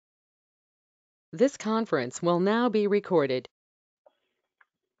This conference will now be recorded.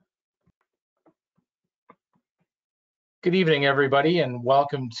 Good evening, everybody, and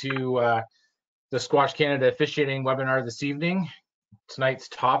welcome to the Squash Canada officiating webinar this evening. Tonight's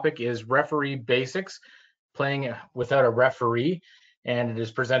topic is referee basics, playing without a referee, and it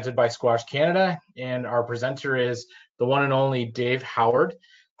is presented by Squash Canada, and our presenter is the one and only Dave Howard.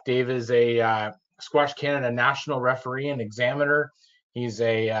 Dave is a Squash Canada national referee and examiner. He's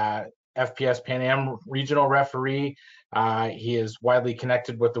a FPS Pan Am regional referee. He is widely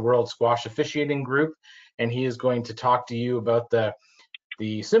connected with the World Squash Officiating Group, and he is going to talk to you about the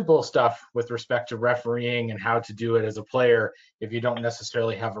simple stuff with respect to refereeing and how to do it as a player if you don't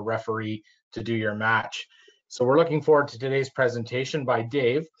necessarily have a referee to do your match. So we're looking forward to today's presentation by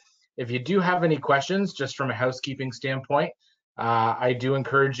Dave. If you do have any questions, just from a housekeeping standpoint, I do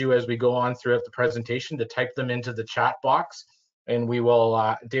encourage you as we go on throughout the presentation to type them into the chat box, and we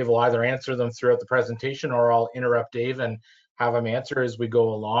will, Dave will either answer them throughout the presentation or I'll interrupt Dave and have him answer as we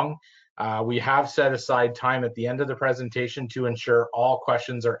go along. We have set aside time at the end of the presentation to ensure all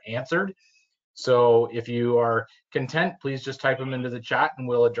questions are answered. So if you are content, please just type them into the chat and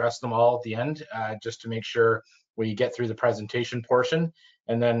we'll address them all at the end, just to make sure we get through the presentation portion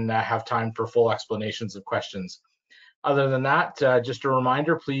and then have time for full explanations of questions. Other than that, just a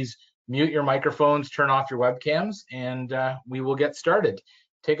reminder, please mute your microphones, turn off your webcams, and we will get started.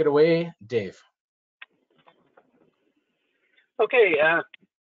 Take it away, Dave. Okay,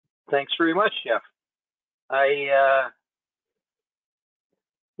 thanks very much, Jeff.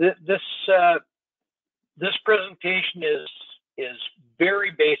 This presentation is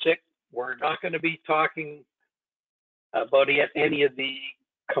very basic. We're not going to be talking about any of the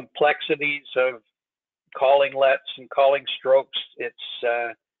complexities of calling lets and calling strokes.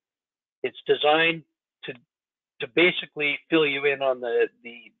 It's designed to basically fill you in on the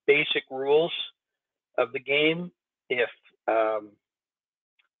basic rules of the game. If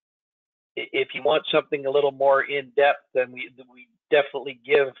you want something a little more in depth, then we definitely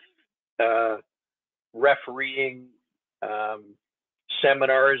give refereeing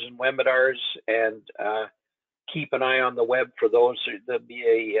seminars and webinars, and keep an eye on the web for those. There'll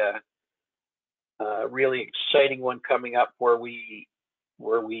be a really exciting one coming up where we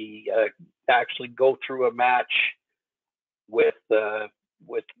actually go through a match with a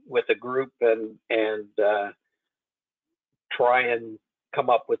group and try and come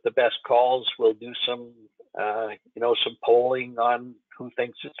up with the best calls. We'll do some some polling on who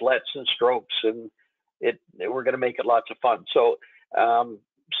thinks it's lets and strokes, and we're going to make it lots of fun. So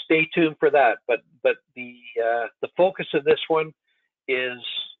stay tuned for that. But the focus of this one is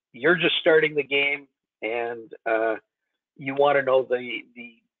you're just starting the game, and you want to know the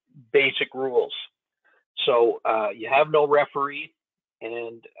basic rules. So you have no referee,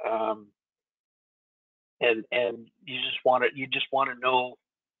 and you just want to know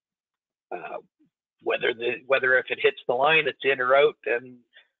whether if it hits the line, it's in or out, and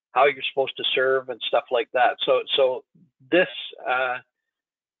how you're supposed to serve and stuff like that. So this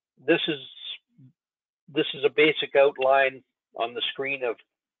is a basic outline on the screen of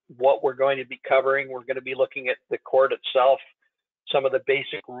what we're going to be covering. We're going to be looking at the court itself, some of the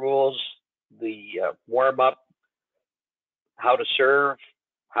basic rules, the warm-up, how to serve,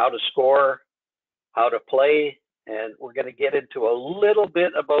 how to score, how to play, and we're going to get into a little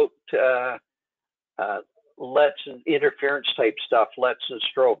bit about lets and interference type stuff, lets and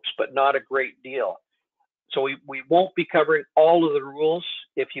strokes, but not a great deal. So we won't be covering all of the rules.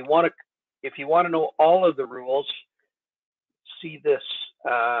 If you want to know all of the rules, see this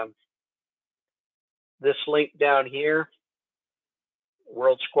this link down here,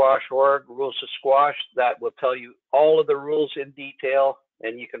 worldsquash.org, rules of squash. That will tell you all of the rules in detail,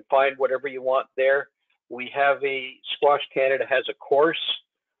 and you can find whatever you want there. We have Squash Canada has a course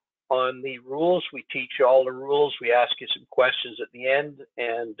on the rules. We teach you all the rules. We ask you some questions at the end,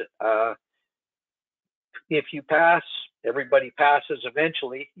 and if you pass, everybody passes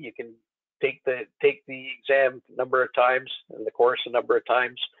eventually. You can take the exam a number of times and the course a number of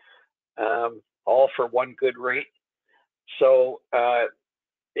times, all for one good rate. So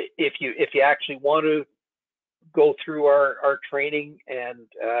if you actually want to go through our training and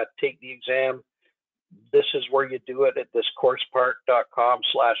take the exam, this is where you do it, at this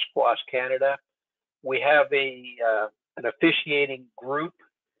coursepart.com/Squash Canada. We have an officiating group,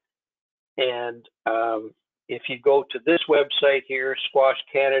 and if you go to this website here,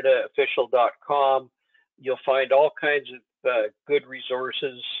 squashcanadaofficial.com, you'll find all kinds of good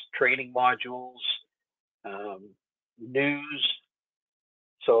resources, training modules, news.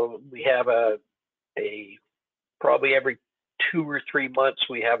 So we have a probably every 2 or 3 months,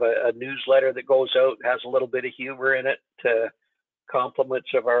 we have a newsletter that goes out, has a little bit of humor in it to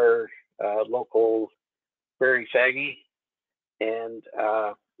compliments of our local Prairie Faggy. And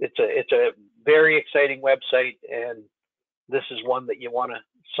it's a very exciting website, and this is one that you want to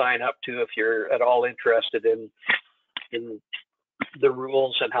sign up to if you're at all interested in the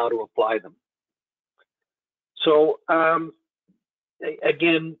rules and how to apply them. So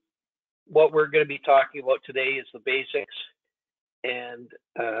again, what we're going to be talking about today is the basics, and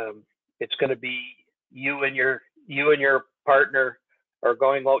it's going to be you and your partner are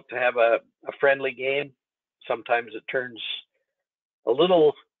going out to have a friendly game. Sometimes it turns a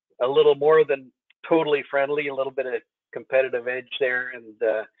little more than totally friendly, a little bit of competitive edge there, and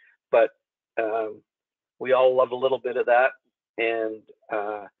but we all love a little bit of that. And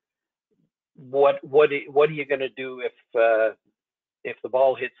what are you going to do if the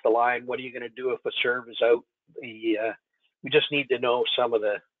ball hits the line? What are you going to do if a serve is out? We just need to know some of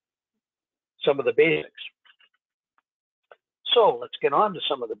the basics. So let's get on to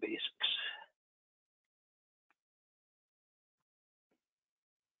some of the basics.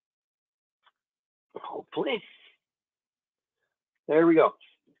 Hopefully, there we go.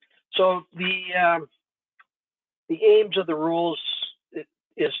 So the aims of the rules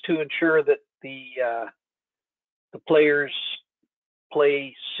is to ensure that the players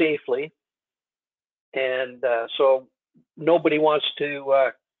play safely, and so nobody wants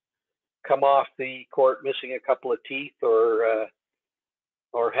to come off the court missing a couple of teeth, or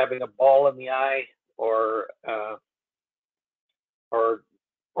having a ball in the eye, or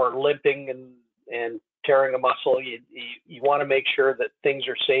limping and tearing a muscle. You want to make sure that things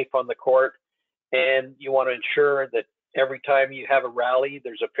are safe on the court, and you want to ensure that every time you have a rally,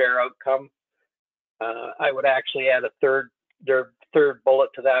 there's a fair outcome. I would actually add a third bullet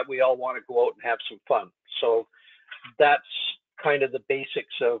to that. We all want to go out and have some fun. So that's kind of the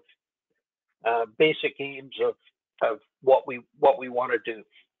basics of basic aims of what we want to do.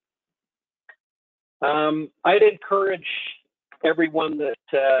 I'd encourage everyone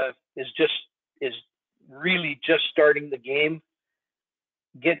that is really just starting the game,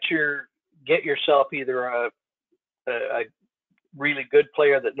 get yourself either a really good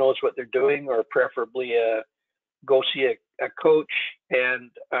player that knows what they're doing, or preferably go see a coach,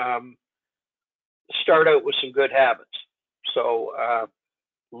 and start out with some good habits. So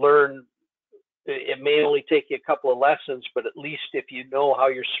learn. It may only take you a couple of lessons, but at least if you know how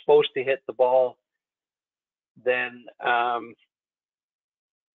you're supposed to hit the ball, then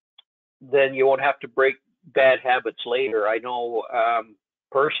you won't have to break bad habits later. I know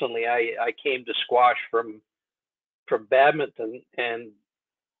personally, I came to squash from badminton, and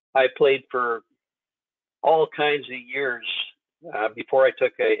I played for all kinds of years before I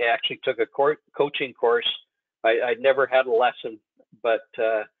actually took a coaching course. I'd never had a lesson, but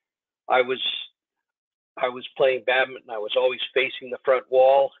I was playing badminton. I was always facing the front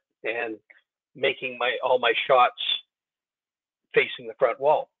wall and making all my shots facing the front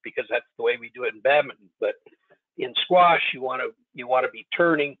wall, because that's the way we do it in badminton. But in squash, you want to be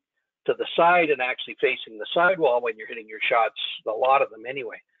turning to the side and actually facing the sidewall when you're hitting your shots. A lot of them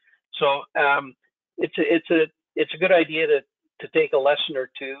anyway. So it's a good idea to take a lesson or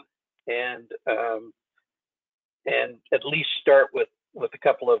two, and at least start with a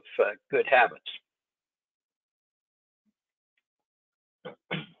couple of good habits.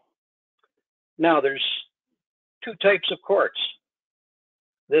 Now, there's two types of courts.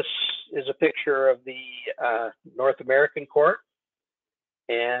 This is a picture of the North American court,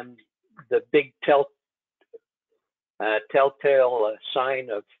 and the big telltale sign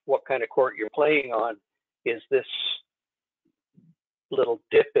of what kind of court you're playing on is this little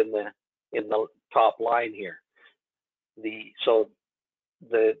dip in the top line here. So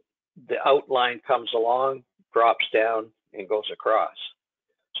the outline comes along, drops down, and goes across.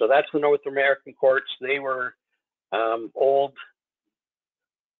 So that's the North American courts. They were old,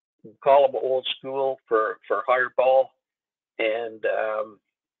 call them old school for higher ball, and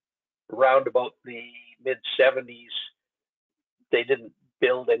around about the mid 70s, they didn't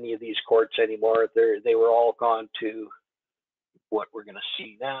build any of these courts anymore. They were all gone to what we're going to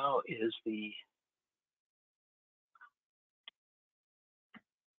see now is the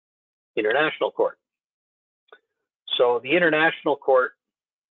international court. So the international court,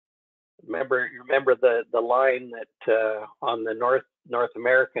 remember the line that on the North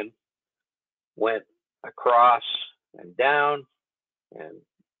American went across and down and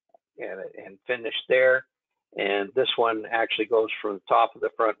finished there, and this one actually goes from the top of the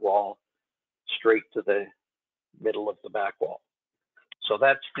front wall straight to the middle of the back wall. So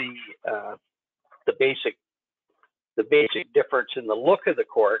that's the the basic difference in the look of the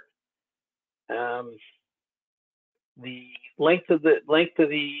court. The length of the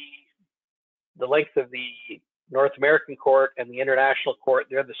North American court and the international court,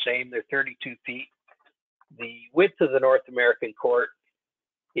 they're the same. They're 32 feet. The width of the North American court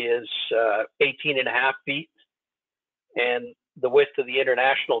is 18.5 feet, and the width of the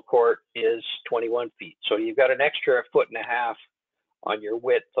international court is 21 feet. So you've got an extra 1.5 feet on your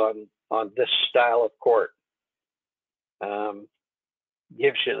width on this style of court.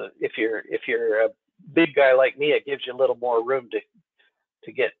 Gives you, if you're a big guy like me, it gives you a little more room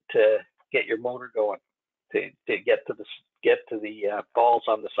to get your motor going, to get to the balls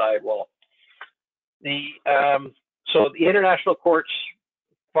on the sidewall. So the international court's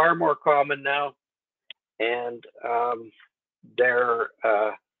far more common now, and they're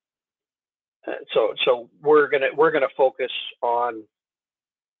so we're gonna focus on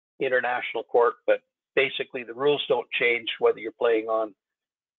international court, but basically the rules don't change whether you're playing on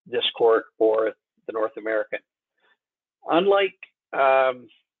this court or the North American. Unlike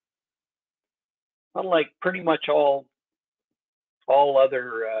pretty much all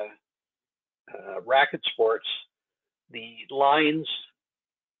other racket sports, the lines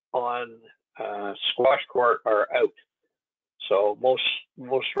on squash court are out. So most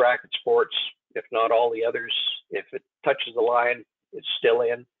racket sports, if not all the others, if it touches the line, it's still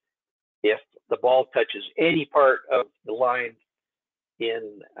in. If the ball touches any part of the line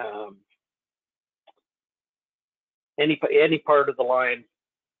in any part of the line,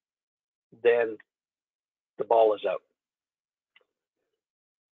 then the ball is out.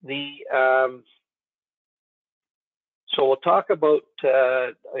 So we'll talk about.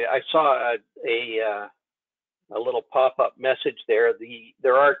 I saw a little pop-up message there.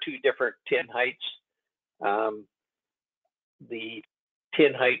 There are two different tin heights. The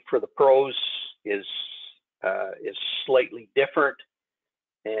tin height for the pros is slightly different,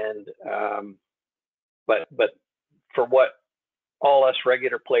 and but for what all us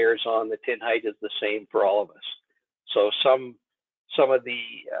regular players on, the tin height is the same for all of us. So some of the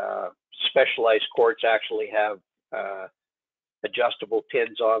specialized courts actually have adjustable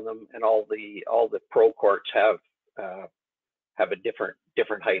tins on them, and all the pro courts have a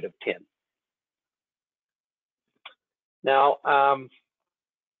different height of tin. Now,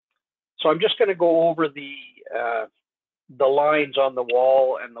 so I'm just going to go over the lines on the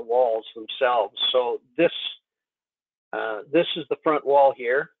wall and the walls themselves. So this is the front wall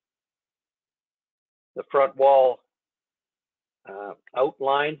here. The front wall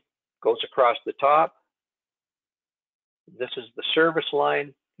outline goes across the top. This is the service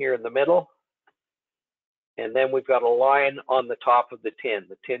line here in the middle. And then we've got a line on the top of the tin.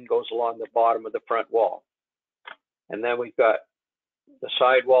 The tin goes along the bottom of the front wall. And then we've got the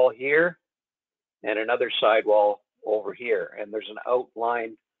sidewall here and another sidewall over here. And there's an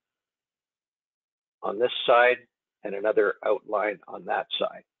outline on this side and another outline on that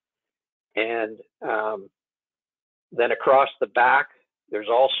side. And then across the back, there's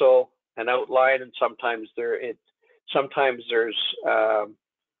also an outline, and sometimes there's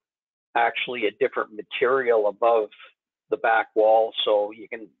actually a different material above the back wall, so you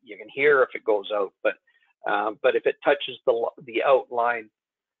can hear if it goes out. But if it touches the outline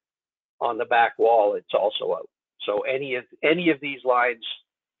on the back wall, it's also out. So any of these lines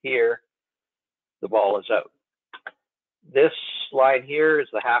here, the ball is out. This line here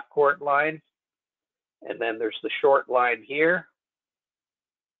is the half court line, and then there's the short line here.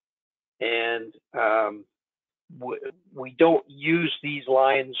 And we don't use these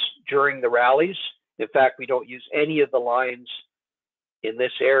lines during the rallies. In fact, we don't use any of the lines in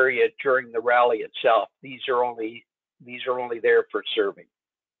this area during the rally itself. These are only there for serving.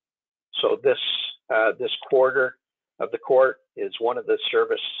 So this quarter of the court is one of the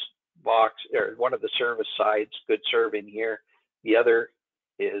service box, or one of the service sides, good serve in here. The other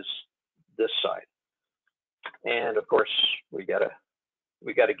is this side. And of course, we gotta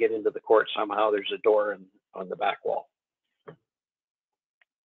get into the court somehow. There's a door on the back wall.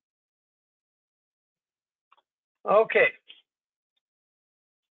 Okay.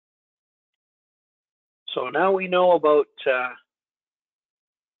 So now we know about the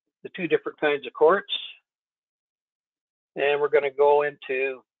two different kinds of courts, and we're going to go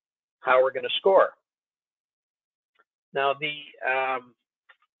into how we're going to score. Now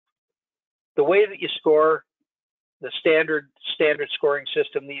the way that you score, the standard scoring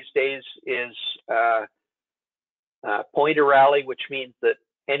system these days is point a rally, which means that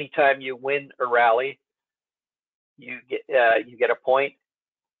anytime you win a rally, you get a point,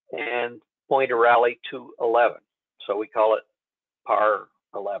 and point a rally to 11. So we call it par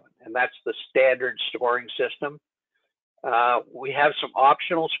 11, and that's the standard scoring system. We have some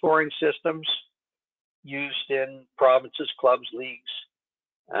optional scoring systems used in provinces, clubs, leagues,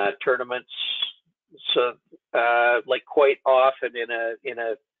 tournaments. So, like quite often in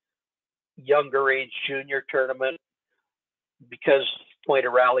a younger age junior tournament, because point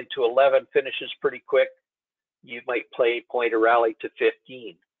of rally to 11 finishes pretty quick, you might play point of rally to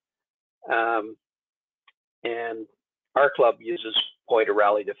 15. And our club uses point of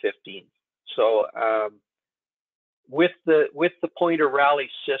rally to 15. So with the point of rally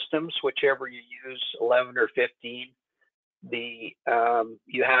systems, whichever you use, 11 or 15,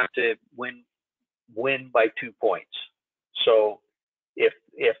 you have to win by 2 points. So if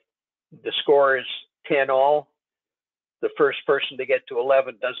the score is 10-all, the first person to get to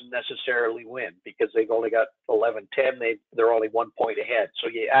 11 doesn't necessarily win because they've only got 11-10. They're only 1 point ahead. So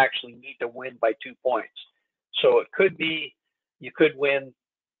you actually need to win by 2 points. So it could be you could win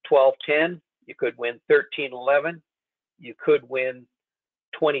 12-10, you could win 13-11, you could win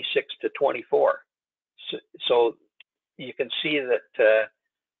 26-24. So you can see that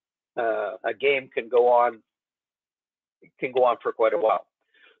a game can go on for quite a while.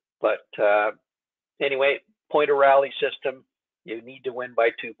 But anyway, point of rally system, you need to win by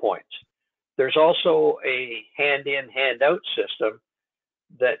 2 points. There's also a hand-in, hand-out system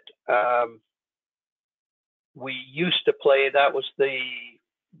that we used to play. That was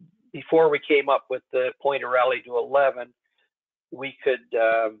before we came up with the point of rally to 11, we could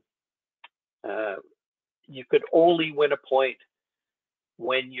you could only win a point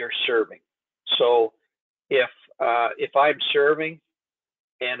when you're serving. So if I'm serving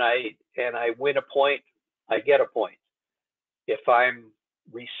and I win a point, I get a point. If I'm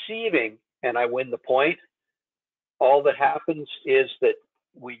receiving and I win the point, all that happens is that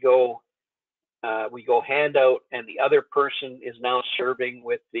we go hand out, and the other person is now serving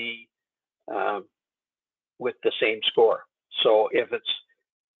with the same score. So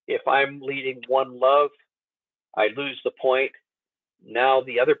if I'm leading 1-love, I lose the point. Now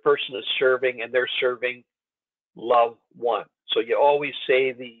the other person is serving, and they're serving love 1. So you always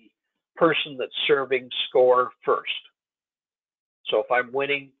say the person that's serving score first. So if I'm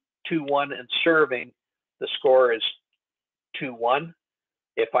winning 2-1 and serving, the score is 2-1.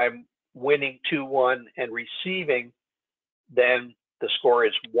 If I'm winning 2-1 and receiving, then the score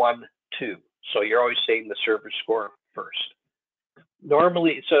is 1-2. So you're always saying the server score first.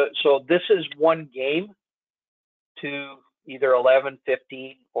 Normally, so this is one game to either 11,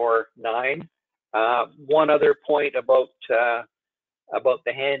 15, or 9. One other point about the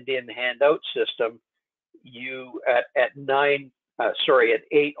hand-in, hand-out system: you at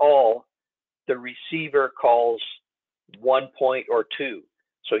 8-all, the receiver calls 1 point or 2.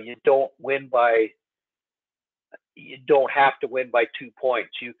 So you don't have to win by 2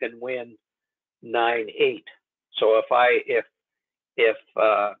 points. You can win 9-8. So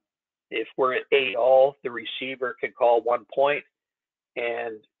if we're at 8-all, the receiver can call 1 point,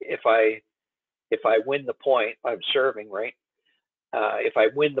 and if I win the point, I'm serving, right? If I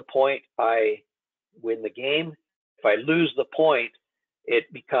win the point, I win the game. If I lose the point,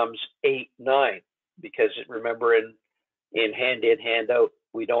 it becomes 8-9, because remember, in hand-in, hand-out,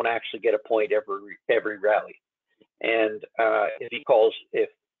 we don't actually get a point every rally. And if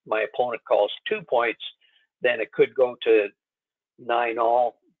my opponent calls 2 points, then it could go to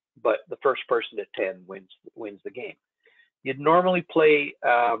 9-all, but the first person to 10 wins the game. You'd normally play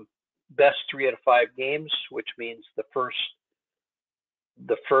best 3 out of 5 games, which means the first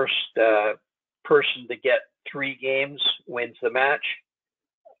person to get 3 games wins the match.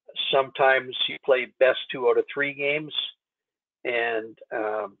 Sometimes you play best 2 out of 3 games, and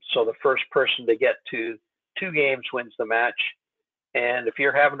so the first person to get to 2 games wins the match. And if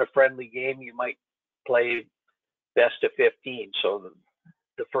you're having a friendly game, you might play best of 15. So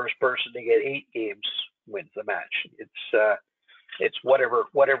the first person to get 8 games wins the match. It's whatever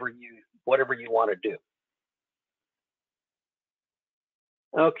you want to do.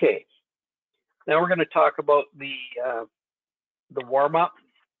 Okay, now we're going to talk about the warm up.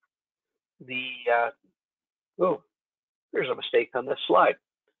 There's a mistake on this slide.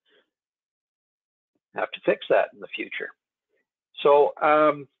 Have to fix that in the future. So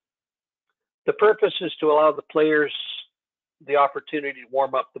the purpose is to allow the players the opportunity to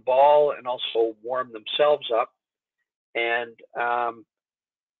warm up the ball and also warm themselves up. And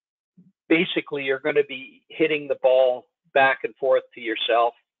basically, you're going to be hitting the ball back and forth to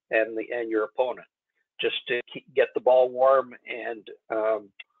yourself and your opponent, just to get the ball warm and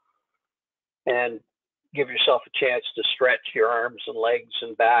give yourself a chance to stretch your arms and legs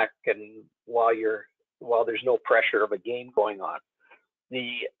and back, and while there's no pressure of a game going on.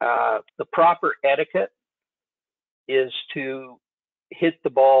 The proper etiquette is to hit the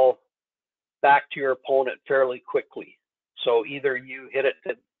ball back to your opponent fairly quickly. So either you hit it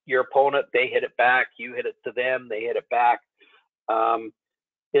to your opponent, they hit it back, you hit it to them, they hit it back.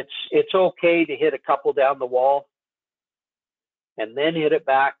 It's okay to hit a couple down the wall and then hit it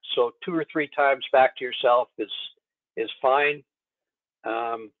back. So 2 or 3 times back to yourself is fine.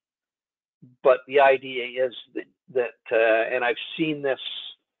 But the idea is that and I've seen this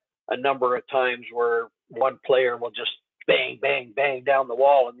a number of times where one player will just bang, bang, bang down the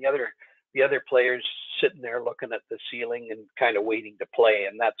wall, and the other player's sitting there looking at the ceiling and kind of waiting to play,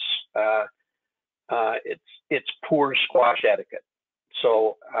 and that's it's poor squash etiquette.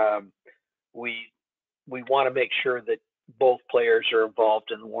 So we want to make sure that both players are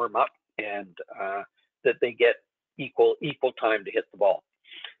involved in the warm up and that they get equal time to hit the ball.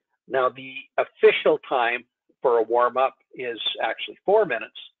 Now, the official time for a warm up is actually 4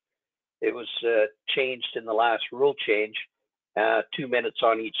 minutes. It was changed in the last rule change, 2 minutes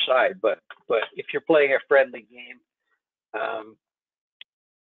on each side. But if you're playing a friendly game,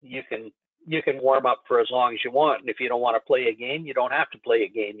 you can warm up for as long as you want. And if you don't want to play a game, you don't have to play a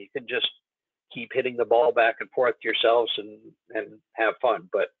game. You can just keep hitting the ball back and forth yourselves and have fun.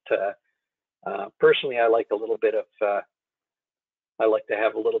 But personally, I like a little bit of I like to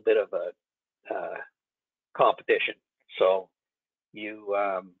have a little bit of a competition. So you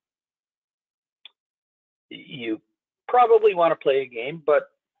probably want to play a game, but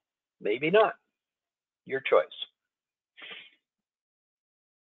maybe not. Your choice.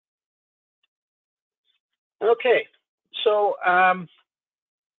 Okay, so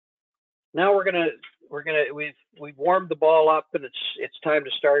now we've warmed the ball up and it's time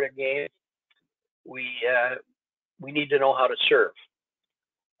to start a game. We need to know how to serve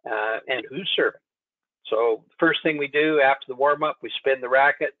and who's serving. So the first thing we do after the warm up, we spin the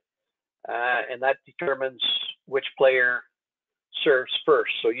racket, and that determines which player serves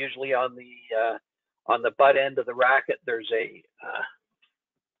first. So usually on the butt end of the racket, there's the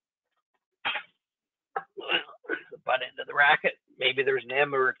butt end of the racket. Maybe there's an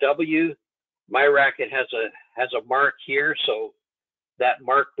M or a W. My racket has a mark here, so that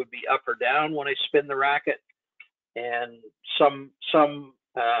mark would be up or down when I spin the racket. And some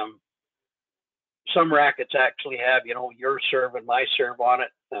rackets actually have, your serve and my serve on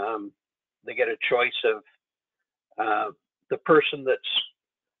it. They get a choice of the person that's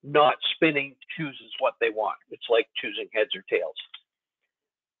not spinning chooses what they want. It's like choosing heads or tails.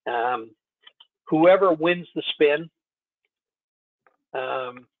 Whoever wins the spin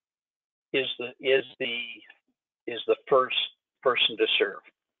is the first person to serve.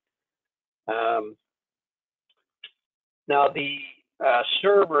 Now the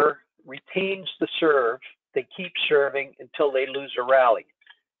server retains the serve. They keep serving until they lose a rally,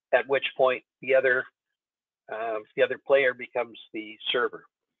 at which point the other player becomes the server.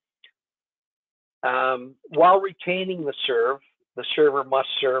 While retaining the server must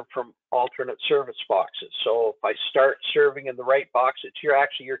serve from alternate service boxes. So if I start serving in the right box, it's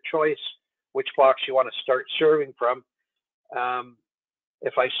your choice which box you want to start serving from.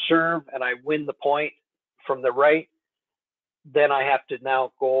 If I serve and I win the point from the right, then I have to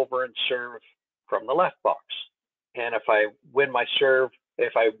now go over and serve from the left box. And if I win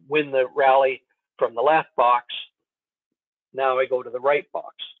the rally from the left box, now I go to the right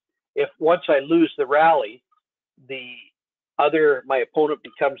box. If once I lose the rally, my opponent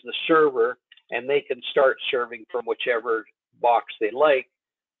becomes the server and they can start serving from whichever box they like.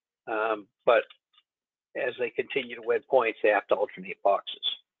 But as they continue to win points, they have to alternate boxes.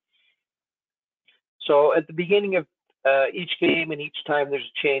 So at the beginning of each game and each time there's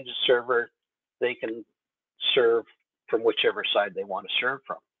a change of server, they can serve from whichever side they want to serve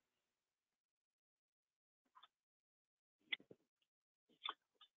from.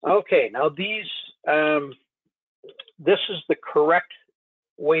 Okay, now this is the correct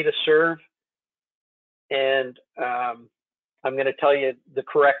way to serve, and I'm going to tell you the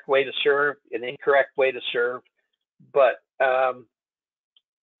correct way to serve, an incorrect way to serve, but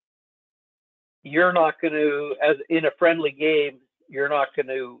you're not going to, as in a friendly game, you're not going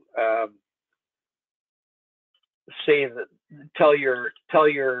to tell your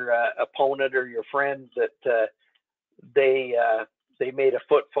opponent or your friend that they made a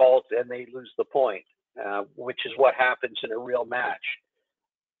foot fault and they lose the point, which is what happens in a real match.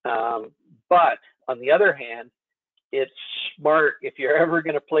 But on the other hand, it's smart if you're ever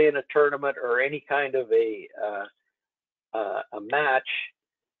going to play in a tournament or any kind of a match,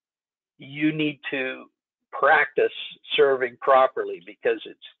 you need to practice serving properly, because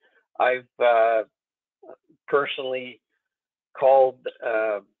I've personally called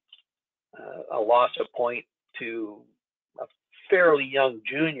a loss of point to a fairly young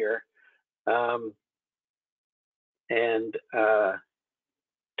junior, and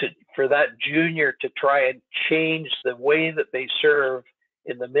for that junior to try and change the way that they serve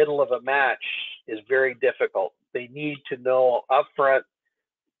in the middle of a match is very difficult. They need to know upfront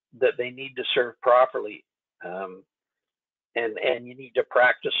that they need to serve properly, and you need to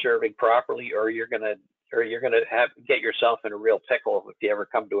practice serving properly, or you're gonna get yourself in a real pickle if you ever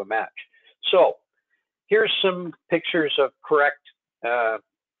come to a match. So here's some pictures of correct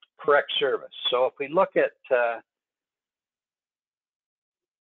service. So if we look at the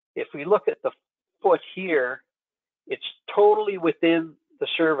foot here, it's totally within the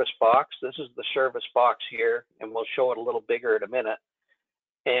service box. This is the service box here, and we'll show it a little bigger in a minute.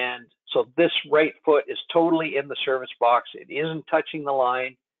 And so this right foot is totally in the service box. It isn't touching the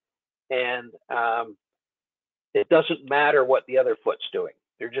line, and it doesn't matter what the other foot's doing.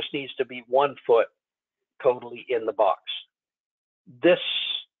 There just needs to be one foot totally in the box. This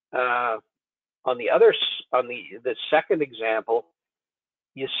on the second example,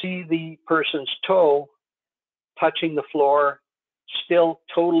 you see the person's toe touching the floor, still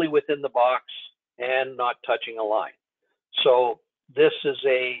totally within the box and not touching a line. So this is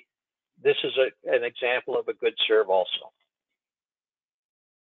an example of a good serve also.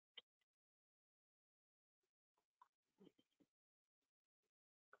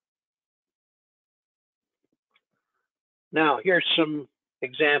 Now here's some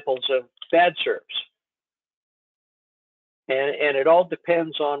examples of bad serves. And it all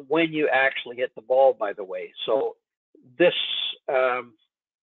depends on when you actually hit the ball, by the way. So this,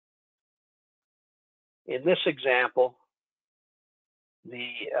 in this example, the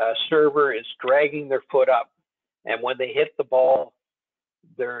server is dragging their foot up, and when they hit the ball,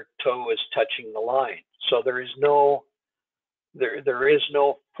 their toe is touching the line. So there is no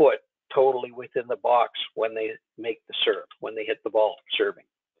foot totally within the box when they make the serve, when they hit the ball serving.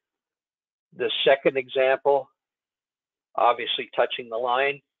 The second example, obviously touching the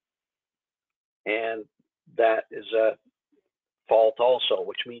line, and that is a fault also,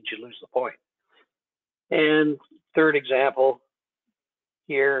 which means you lose the point. And third example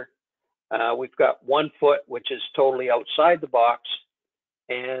here, we've got one foot which is totally outside the box,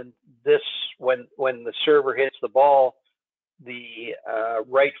 and this, when the server hits the ball, the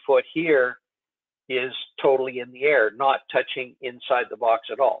right foot here is totally in the air, not touching inside the box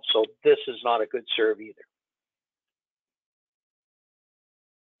at all. So this is not a good serve either.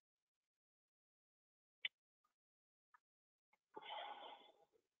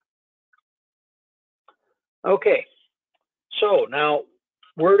 Okay, so now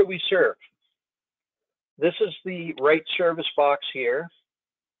where do we serve? This is the right service box here.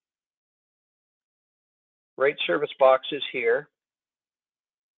 Right service box is here.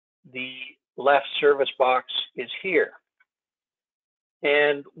 The left service box is here.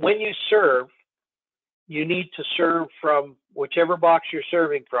 And when you serve, you need to serve from whichever box you're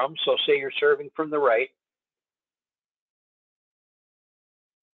serving from. So say you're serving from the right.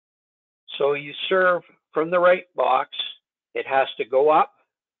 So you serve from the right box. It has to go up.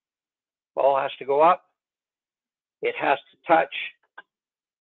 Ball has to go up. It has to touch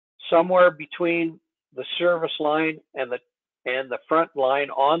somewhere between the service line and the front line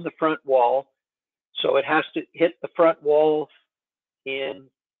on the front wall. So it has to hit the front wall in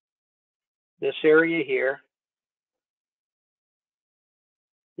this area here.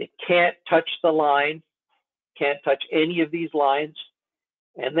 It can't touch the line, can't touch any of these lines.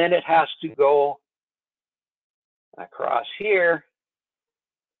 And then it has to go across here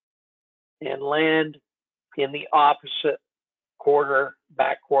and land in the opposite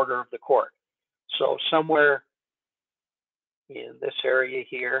back quarter of the court. So somewhere in this area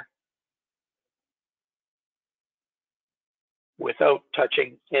here without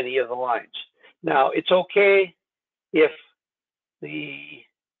touching any of the lines. Now, it's okay if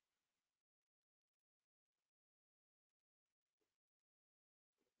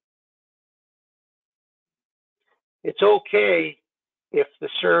it's okay if the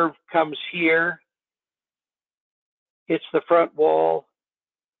serve comes here, hits the front wall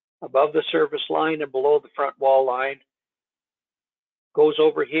above the service line and below the front wall line, goes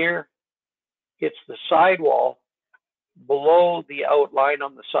over here, hits the sidewall below the outline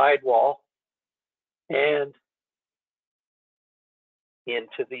on the sidewall, and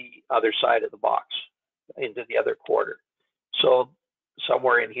into the other side of the box, into the other quarter. So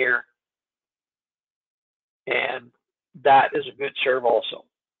somewhere in here. And that is a good serve also,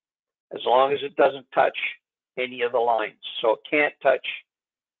 as long as it doesn't touch any of the lines. So it can't touch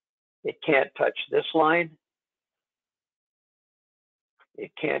this line.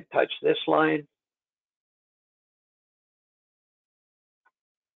 It can't touch this line.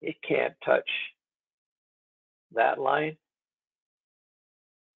 it can't touch that line.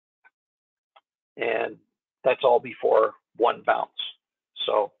 And that's all before one bounce.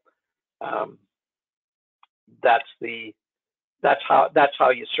 So that's how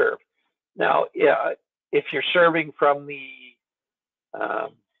you serve. Now, if you're serving from the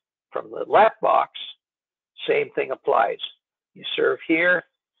left box, same thing applies. You serve here,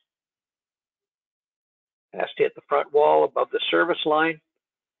 has to hit the front wall above the service line,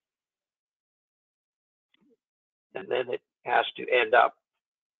 and then it has to end up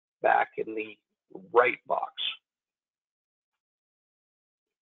back in the right box.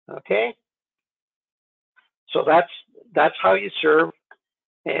 Okay, so that's how you serve,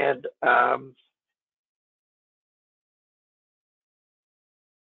 and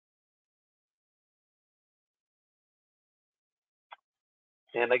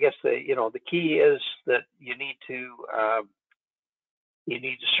I guess the key is that you need to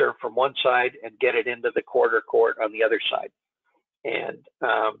serve from one side and get it into the quarter court on the other side. And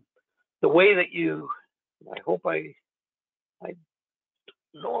the way that I hope I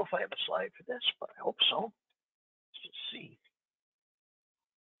don't know if I have a slide for this, but I hope so. Let's just see.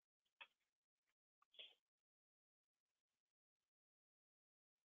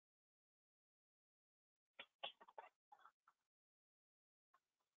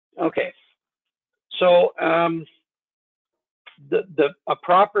 Okay, so a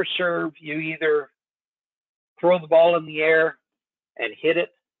proper serve, you either throw the ball in the air and hit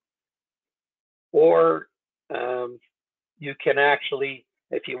it, or you can actually,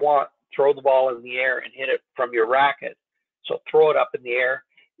 if you want, throw the ball in the air and hit it from your racket. So throw it up in the air.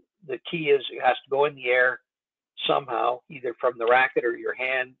 The key is it has to go in the air somehow, either from the racket or your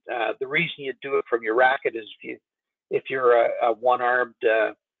hand. The reason you do it from your racket is if you're a one-armed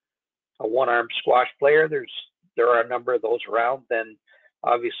squash player, there are a number of those around. Then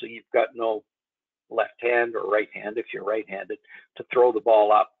obviously you've got no left hand or right hand, if you're right-handed, to throw the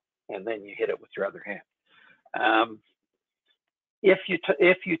ball up, and then you hit it with your other hand. If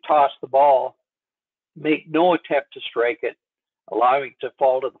you toss the ball, make no attempt to strike it, allowing it to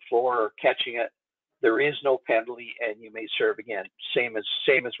fall to the floor or catching it. There is no penalty, and you may serve again. Same as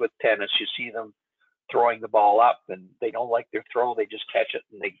with tennis. You see them throwing the ball up, and they don't like their throw. They just catch it,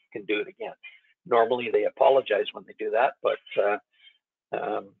 and they can do it again. Normally, they apologize when they do that, but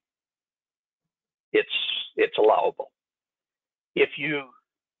it's allowable. If you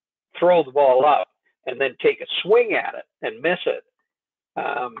throw the ball up and then take a swing at it and miss it,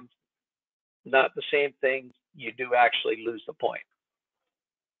 not the same thing. You do actually lose the point.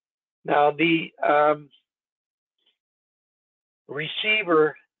 Now, the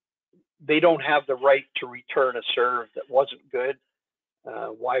receiver, they don't have the right to return a serve that wasn't good.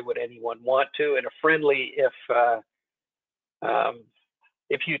 Why would anyone want to? In a friendly,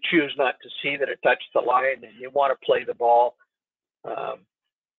 if you choose not to see that it touched the line and you want to play the ball,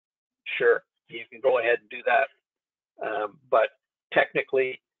 sure, you can go ahead and do that. But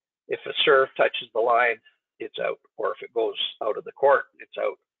technically, if a serve touches the line, it's out. Or if it goes out of the court, it's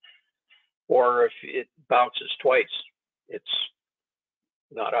out. Or if it bounces twice, it's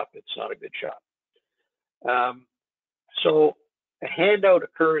not up. It's not a good shot. So a handout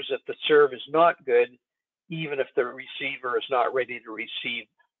occurs if the serve is not good, even if the receiver is not ready to receive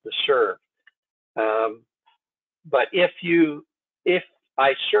the serve. But if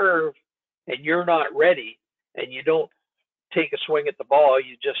I serve and you're not ready and you don't take a swing at the ball,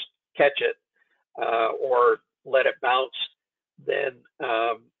 you just catch it or let it bounce, then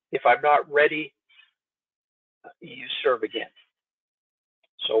if I'm not ready, you serve again.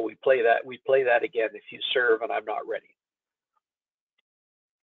 So we play that again if you serve and I'm not ready.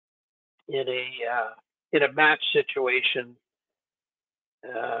 In a match situation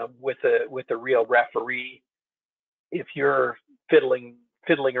with a real referee, if you're fiddling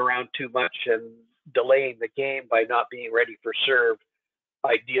around too much and delaying the game by not being ready for serve,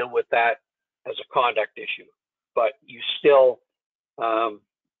 I deal with that as a conduct issue. But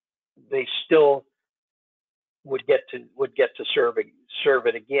they still would get to serve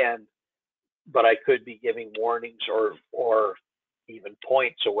it again, but I could be giving warnings or even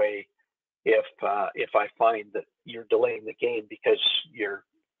points away if I find that you're delaying the game because you're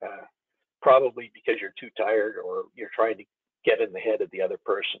probably because you're too tired or you're trying to get in the head of the other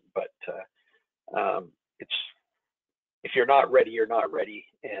person. But it's if you're not ready, you're not ready,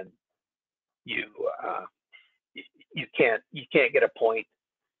 and you can't get a point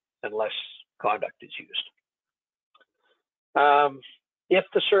unless conduct is used. If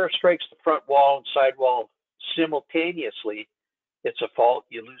the serve strikes the front wall and side wall simultaneously, it's a fault.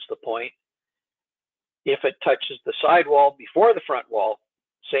 You lose the point. If it touches the side wall before the front wall,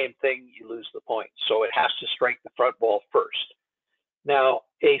 same thing, you lose the point. So it has to strike the front wall first. Now,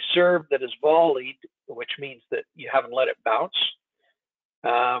 a serve that is volleyed, which means that you haven't let it bounce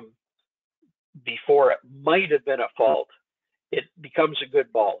before it might have been a fault, it becomes a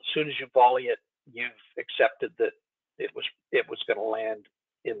good ball. As soon as you volley it, you've accepted that it was going to land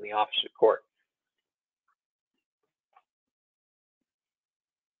in the opposite court.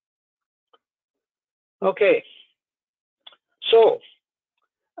 Okay, so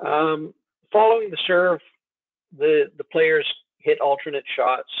following the serve, the players hit alternate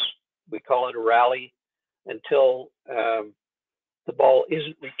shots. We call it a rally until the ball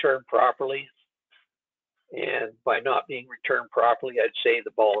isn't returned properly. And by not being returned properly, I'd say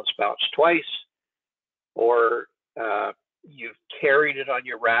the ball is bounced twice, or you've carried it on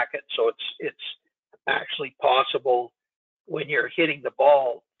your racket. So it's actually possible when you're hitting the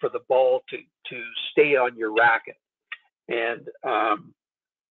ball for the ball to stay on your racket, and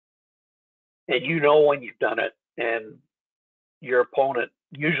you know when you've done it, and your opponent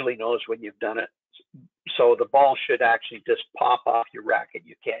usually knows when you've done it. So the ball should actually just pop off your racket.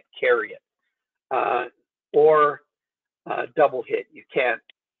 You can't carry it, or double hit. You can't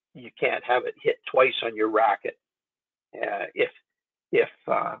have it hit twice on your racket. If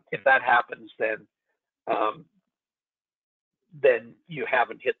that happens, then you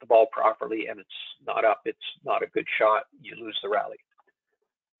haven't hit the ball properly and it's not up. It's not a good shot. You lose the rally.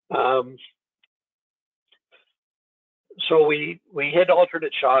 So we hit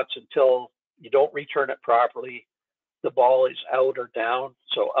alternate shots until you don't return it properly. The ball is out or down.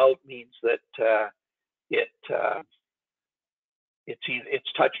 So out means that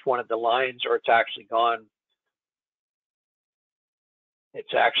it's touched one of the lines, or it's actually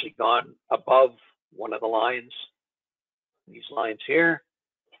gone above one of the lines, these lines here,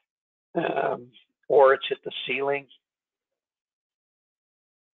 or it's hit the ceiling.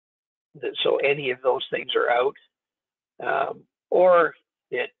 So any of those things are out, or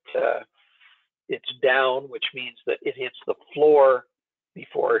it's down, which means that it hits the floor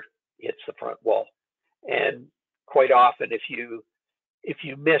before it hits the front wall. And quite often, if you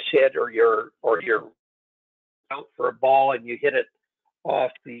miss hit, or you're out for a ball and you hit it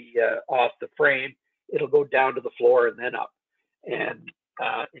off the frame, it'll go down to the floor and then up. And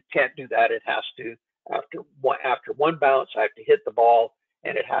it can't do that. It has to, after one bounce, I have to hit the ball,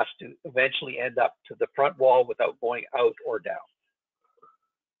 and it has to eventually end up to the front wall without going out or down.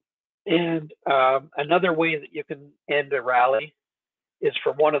 And another way that you can end a rally is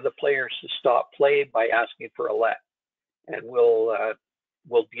for one of the players to stop play by asking for a let. And we'll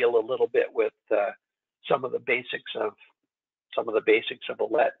deal a little bit with some of the basics of a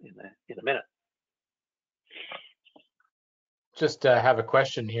let in a minute. Just have a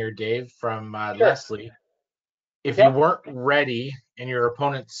question here, Dave, from Sure. Leslie. If you weren't ready and your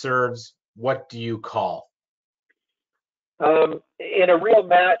opponent serves, what do you call? In a real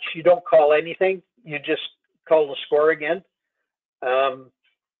match, you don't call anything. You just call the score again.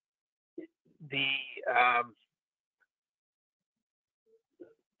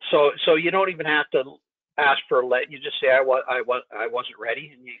 So you don't even have to ask for a let. You just say I wasn't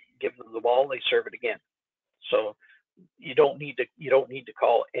ready, and you give them the ball, and they serve it again. So you don't need to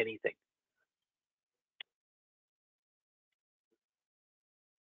call anything.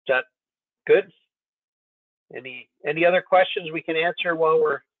 Is that good? Any other questions we can answer while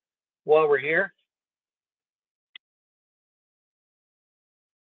we're here?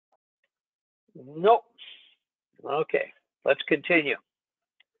 Nope. Okay, let's continue.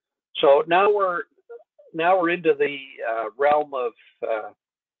 So now we're into the realm of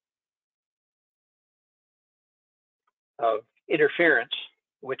interference,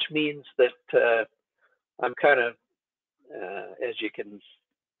 which means that I'm kind of, as you can,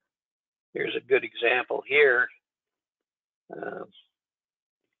 here's a good example here,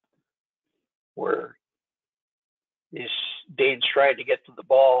 where Dane's trying to get to the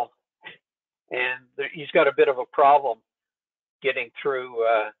ball, and he's got a bit of a problem getting through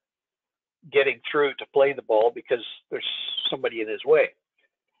to play the ball because there's somebody in his way.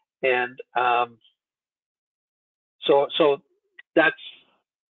 And so that's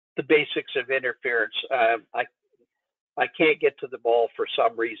the basics of interference. I can't get to the ball for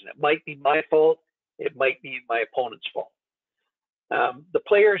some reason. It might be my fault. It might be my opponent's fault. The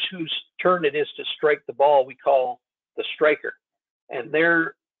players whose turn it is to strike the ball, we call the striker, and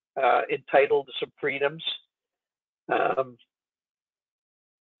they're entitled to some freedoms.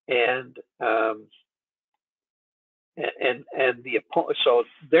 And the opponent, so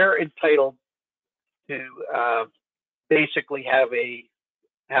they're entitled to basically have a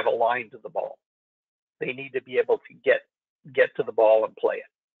line to the ball. They need to be able to get to the ball and play it.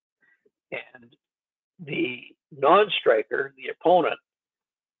 And the non-striker, the opponent,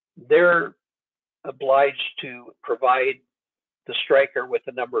 they're obliged to provide the striker with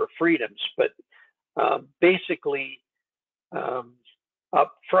a number of freedoms. But basically,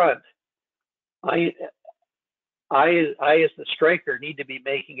 up front, I as the striker need to be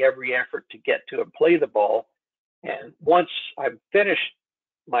making every effort to get to and play the ball. And once I've finished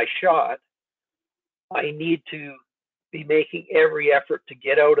my shot, I need to be making every effort to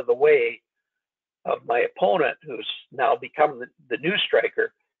get out of the way of my opponent, who's now become the new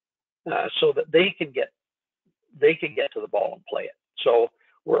striker, so that they can get to the ball and play it. So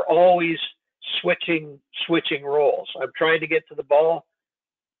we're always switching roles. I'm trying to get to the ball.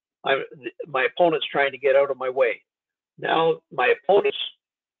 My opponent's trying to get out of my way. Now my opponent's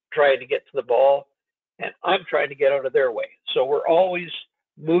trying to get to the ball, and I'm trying to get out of their way. So we're always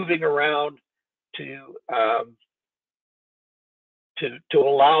moving around to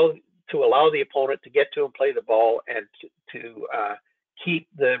allow the opponent to get to and play the ball, and to keep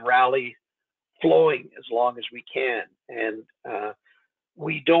the rally flowing as long as we can. And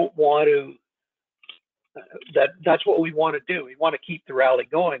we don't want to. That's what we want to do. We want to keep the rally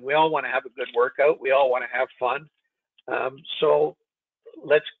going. We all want to have a good workout. We all want to have fun. So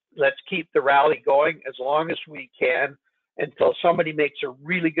let's keep the rally going as long as we can until somebody makes a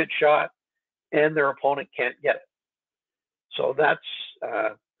really good shot and their opponent can't get it. So that's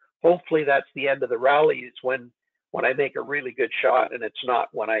hopefully that's the end of the rally. It's when I make a really good shot, and it's not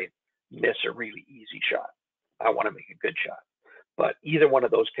when I miss a really easy shot. I want to make a good shot, but either one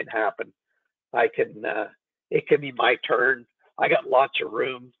of those can happen. It can be my turn. I got lots of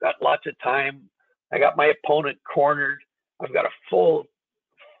room, got lots of time. I got my opponent cornered. I've got a full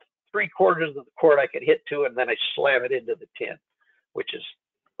 3/4 of the court I could hit to, and then I slam it into the tin, which is,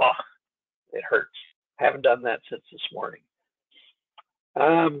 it hurts. Haven't done that since this morning.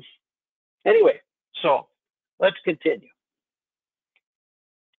 Anyway, so let's continue.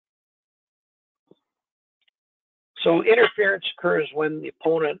 So interference occurs when the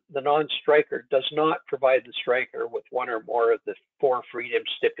opponent, the non-striker, does not provide the striker with one or more of the 4 freedoms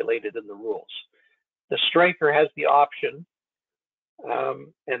stipulated in the rules. The striker has the option,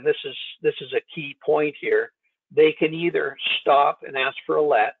 and this is a key point here. They can either stop and ask for a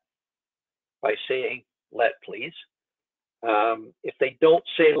let by saying "let please." If they don't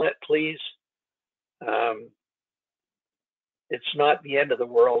say "let please," it's not the end of the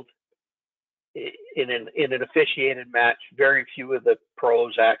world. In an officiated match, very few of the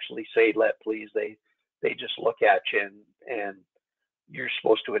pros actually say "let please." They just look at you, and you're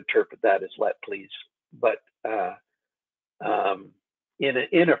supposed to interpret that as "let please." But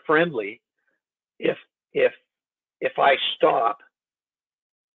in a friendly, if I stop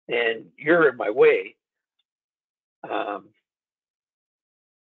and you're in my way,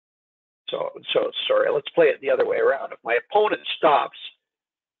 so sorry, let's play it the other way around. If my opponent stops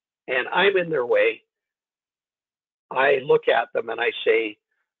and I'm in their way, I look at them and I say,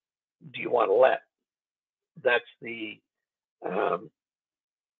 "Do you want to let?" That's the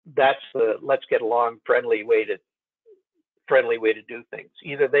let's get along friendly way to do things.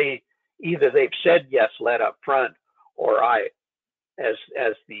 Either they've said yes, let up front, or I, as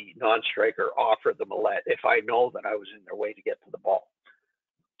the non-striker, offer them a let if I know that I was in their way to get to the ball.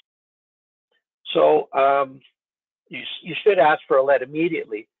 So you should ask for a let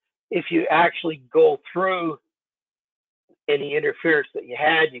immediately. If you actually go through any interference that you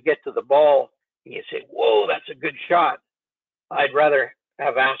had, you get to the ball and you say, "Whoa, that's a good shot." I'd rather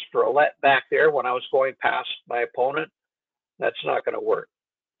have asked for a let back there when I was going past my opponent. That's not going to work.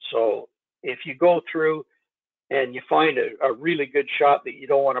 So if you go through and you find a really good shot that you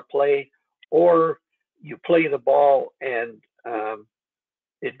don't want to play, or you play the ball and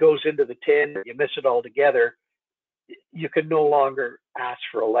it goes into the tin, you miss it altogether, you can no longer ask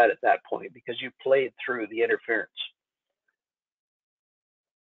for a let at that point because you played through the interference.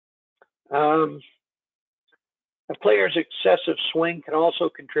 A player's excessive swing can also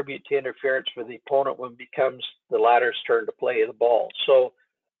contribute to interference for the opponent when it becomes the latter's turn to play the ball. So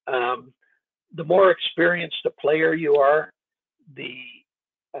the more experienced a player you are, the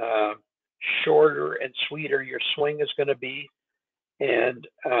shorter and sweeter your swing is going to be. And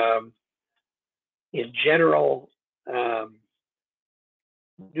in general,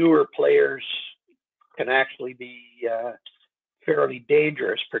 newer players can actually be fairly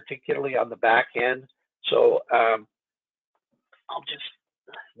dangerous, particularly on the back end. So I'll just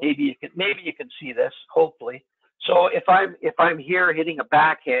maybe you can see this, hopefully. So if I'm here hitting a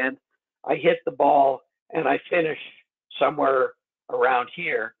backhand, I hit the ball and I finish somewhere around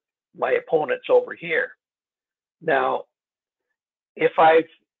here, my opponent's over here. Now, if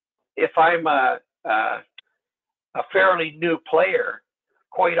if I'm a fairly new player,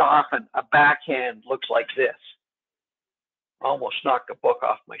 quite often a backhand looks like this. Almost knocked a book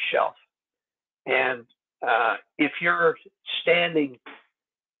off my shelf. And if you're standing,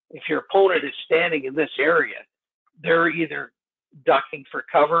 if your opponent is standing in this area, they're either ducking for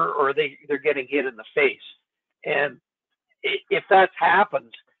cover or they're getting hit in the face. And if that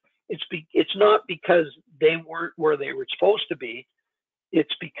happens, it's not because they weren't where they were supposed to be.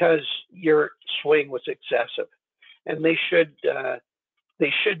 It's because your swing was excessive, and they should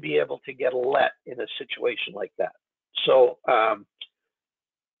be able to get a let in a situation like that. So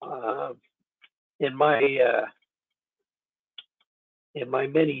in my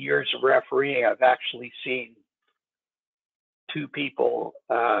many years of refereeing, I've actually seen two people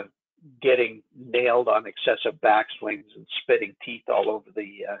getting nailed on excessive backswings and spitting teeth all over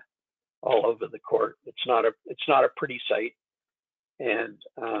the court. It's not a pretty sight, and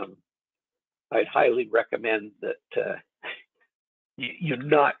I'd highly recommend that you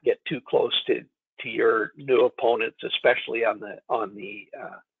not get too close to your new opponents, especially on the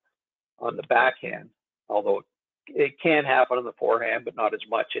backhand. Although it can happen on the forehand, but not as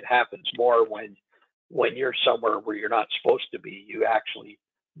much. It happens more when you're somewhere where you're not supposed to be. You actually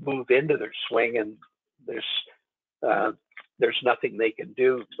move into their swing, and there's nothing they can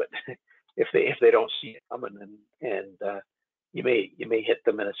do. But if they don't see it coming, and you may hit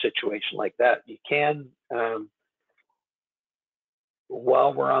them in a situation like that. You can.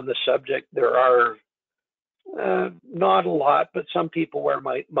 While we're on the subject, there are not a lot, but some people wear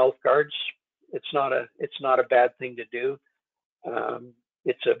mouth guards. It's not a bad thing to do.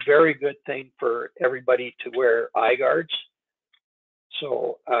 It's a very good thing for everybody to wear eye guards.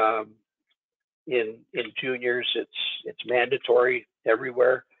 So in juniors, it's mandatory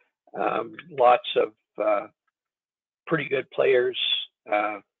everywhere. Lots of pretty good players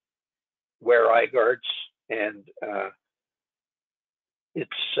wear eye guards, and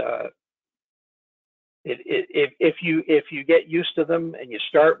if you get used to them and you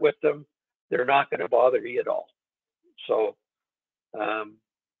start with them, they're not going to bother you at all. So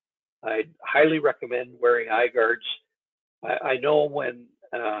I highly recommend wearing eye guards. I know when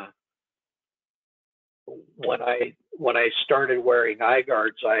I started wearing eye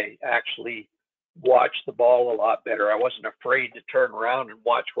guards, I actually watched the ball a lot better. I wasn't afraid to turn around and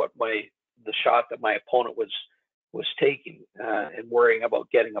watch the shot that my opponent was taking, and worrying about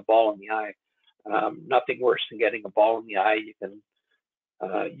getting a ball in the eye. Nothing worse than getting a ball in the eye. You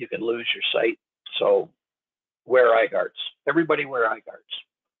can lose your sight. So wear eye guards. Everybody wear eye guards.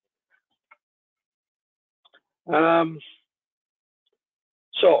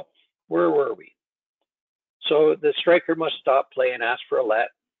 So where were we? So the striker must stop play and ask for a let,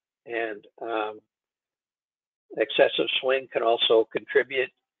 and excessive swing can also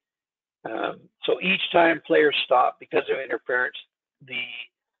contribute. So each time players stop because of interference, the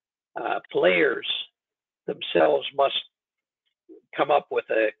players themselves must come up with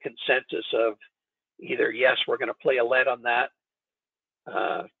a consensus of either yes, we're going to play a let on that,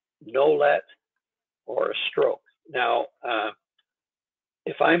 no let, or a stroke. Now,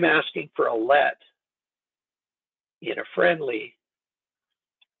 if I'm asking for a let in a friendly,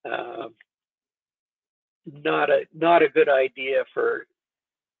 not a good idea for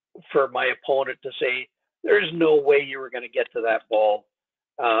my opponent to say, there's no way you were going to get to that ball.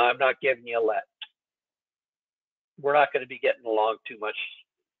 I'm not giving you a let. We're not going to be getting along too much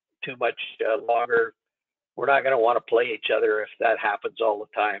longer. We're not going to want to play each other if that happens all the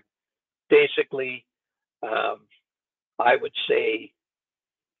time. Basically, I would say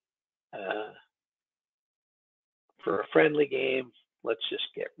for a friendly game, let's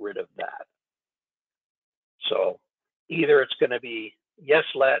just get rid of that. So either it's going to be yes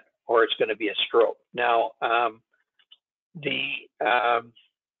let, or it's going to be a stroke. Now,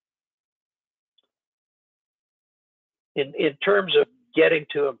 in terms of getting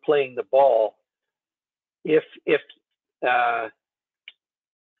to and playing the ball, if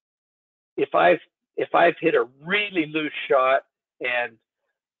I've hit a really loose shot and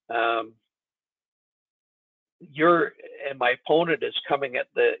my opponent is coming at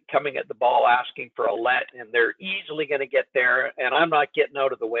the ball asking for a let, and they're easily going to get there, and I'm not getting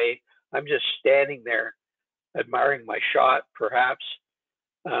out of the way. I'm just standing there admiring my shot, perhaps.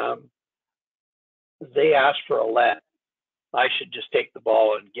 They ask for a let. I should just take the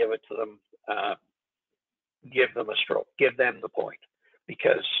ball and give it to them, give them a stroke, give them the point,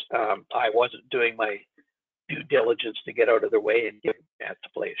 because I wasn't doing my due diligence to get out of their way and give them a chance to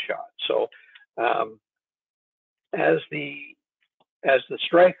play a shot. So as the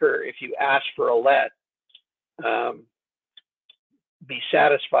striker, if you ask for a let, be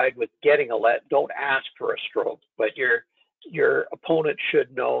satisfied with getting a let. Don't ask for a stroke, but your opponent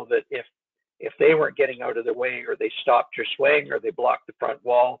should know that if they weren't getting out of the way, or they stopped your swing, or they blocked the front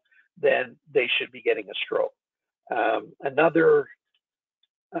wall, then they should be getting a stroke.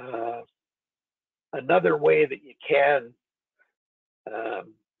 Another way that you can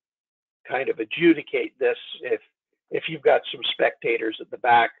kind of adjudicate this, if you've got some spectators at the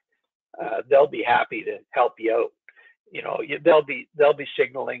back, they'll be happy to help you out. You know, they'll be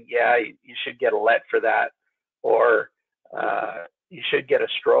signaling, yeah, you should get a let for that, or you should get a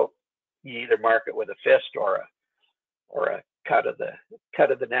stroke. You either mark it with a fist or a cut of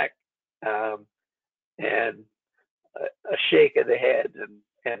the neck, and a shake of the head,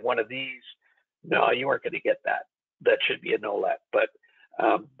 and one of these. No, you weren't going to get that. That should be a no let. But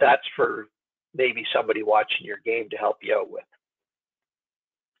that's for maybe somebody watching your game to help you out with.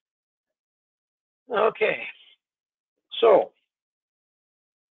 Okay, so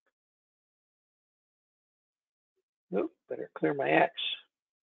better clear my X.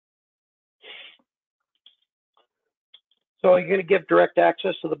 So you're going to give direct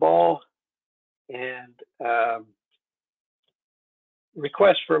access to the ball, and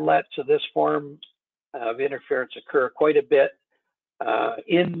requests for lets of this form of interference occur quite a bit.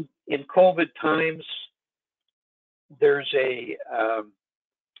 In COVID times, there's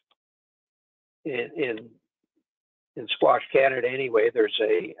in Squash Canada anyway, there's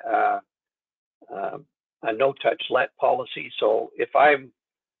a no-touch let policy. So if I'm,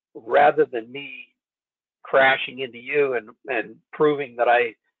 rather than me crashing into you and proving that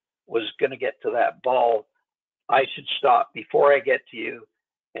I was going to get to that ball, I should stop before I get to you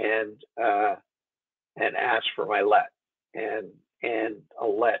and ask for my let, and a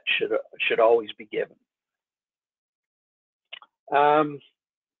let should always be given.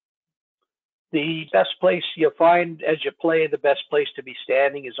 The best place you'll find as you play, the best place to be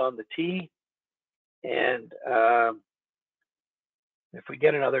standing is on the tee. And if we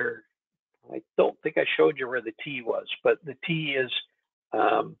get another, I don't think I showed you where the tee was, but the tee is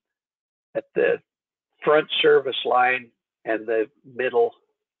at the front service line and the middle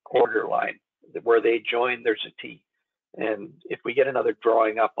quarter line. Where they join, there's a tee. And if we get another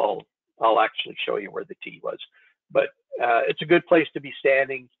drawing up, I'll actually show you where the tee was. But it's a good place to be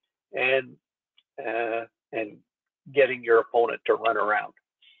standing and getting your opponent to run around.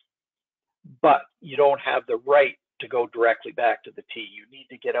 But you don't have the right to go directly back to the tee. You need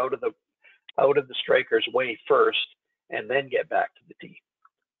to get out of the striker's way first, and then get back to the tee.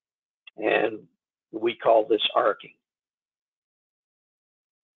 And we call this arcing.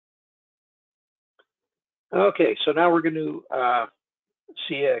 Okay, so now we're going to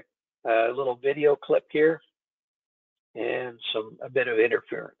see a little video clip here and a bit of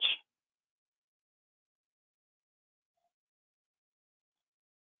interference.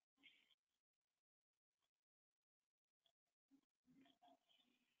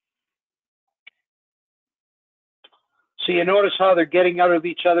 So you notice how they're getting out of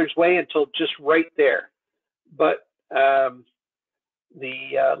each other's way until just right there. But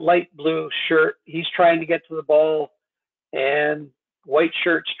the light blue shirt, he's trying to get to the ball, and white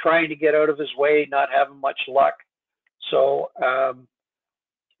shirt's trying to get out of his way, not having much luck. So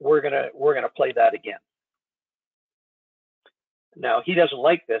we're gonna play that again. Now he doesn't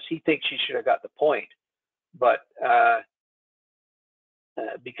like this. He thinks he should have got the point, but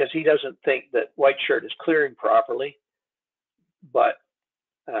because he doesn't think that white shirt is clearing properly. But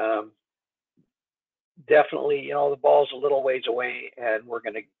definitely, the ball's a little ways away, and we're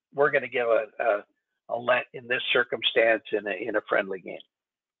gonna give a let in this circumstance in a friendly game.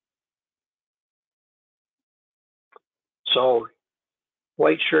 So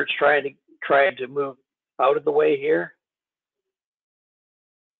white shirt's trying to move out of the way here,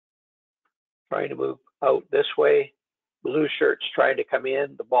 trying to move out this way. Blue shirt's trying to come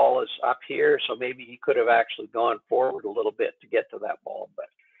in. The ball is up here, so maybe he could have actually gone forward a little bit to get to that ball. But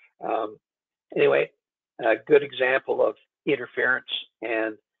anyway, a good example of interference.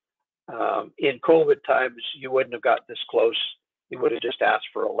 And in COVID times, you wouldn't have got this close. You would have just asked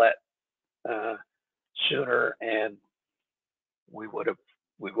for a let sooner, and we would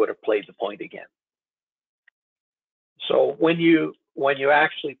have played the point again. So when you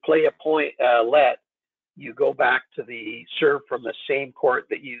actually play a point let, you go back to the serve from the same court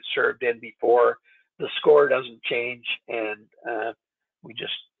that you served in before. The score doesn't change, and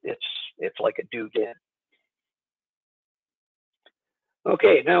it's like a do again.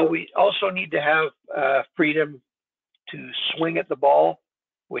 Okay, now we also need to have freedom to swing at the ball,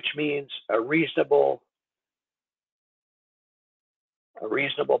 which means a reasonable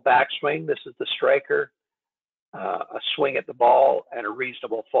backswing. This is the striker. a swing at the ball, and a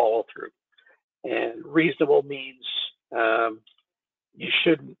reasonable follow through. And reasonable means you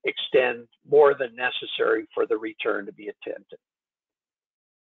shouldn't extend more than necessary for the return to be attempted.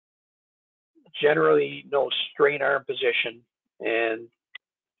 Generally, no straight arm position, and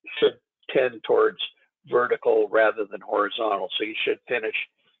should tend towards vertical rather than horizontal. So you should finish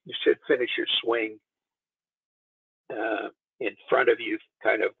your swing in front of you,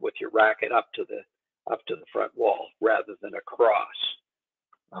 kind of with your racket up to the front wall, rather than across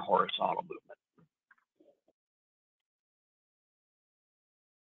a horizontal movement.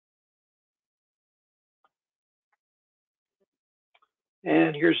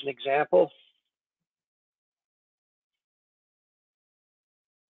 And here's an example.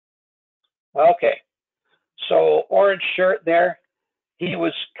 Okay, so orange shirt there, he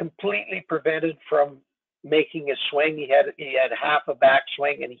was completely prevented from making a swing. He had half a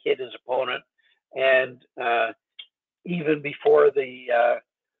backswing and he hit his opponent. And even before the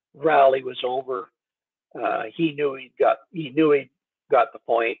rally was over, he knew he got the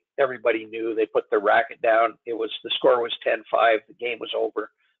point. Everybody knew. They put their racket down. The score was 10-5. The game was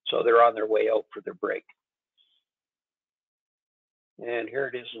over. So they're on their way out for their break. And here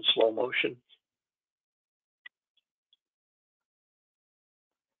it is in slow motion.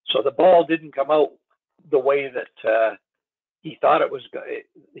 So the ball didn't come out the way that he thought it was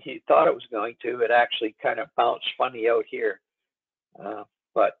going to. It actually kind of bounced funny out here.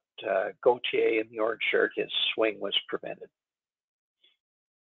 But Gauthier in the orange shirt, his swing was prevented.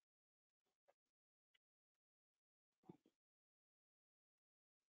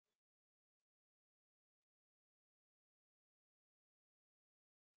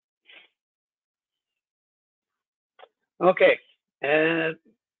 Okay, and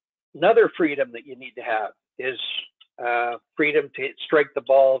another freedom that you need to have is freedom to strike the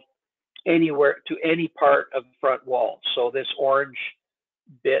ball anywhere to any part of the front wall. So this orange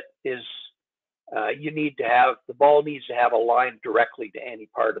bit is the ball needs to have a line directly to any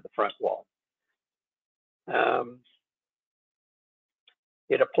part of the front wall.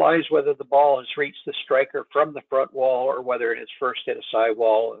 It applies whether the ball has reached the striker from the front wall or whether it has first hit a side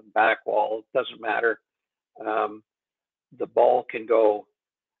wall and back wall. It doesn't matter. The ball can go.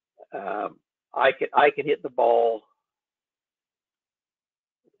 I can hit the ball.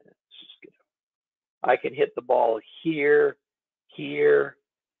 I can hit the ball here, here,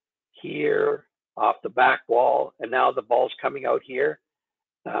 here, off the back wall, and now the ball's coming out here.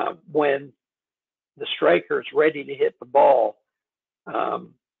 When the striker is ready to hit the ball,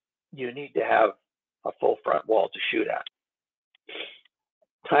 you need to have a full front wall to shoot at.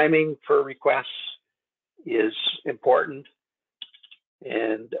 Timing for requests is important,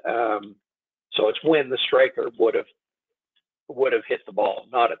 and so it's when the striker would have hit the ball,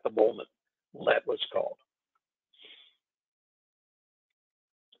 not at the moment let was called.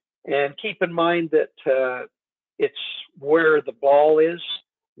 And keep in mind that it's where the ball is,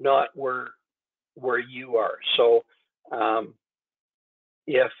 not where you are. So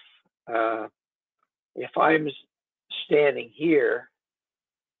if I'm standing here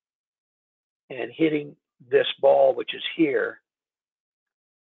and hitting this ball, which is here,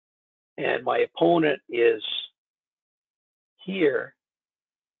 and my opponent is here,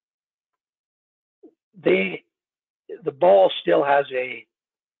 the ball still has a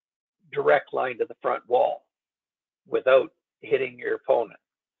direct line to the front wall without hitting your opponent.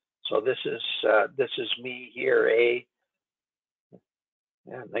 So this is me here, A,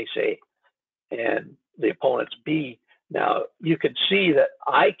 and they say, and the opponent's B. Now you can see that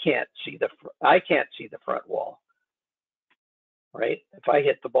I can't see the front wall, right? If I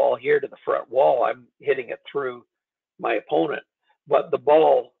hit the ball here to the front wall, I'm hitting it through my opponent. But the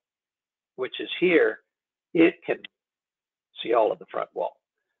ball, which is here, it can see all of the front wall.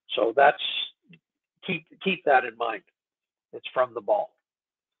 So that's keep that in mind. It's from the ball.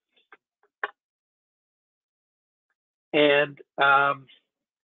 And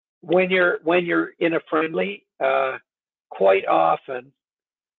when you're in a friendly, quite often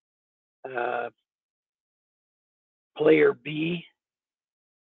player B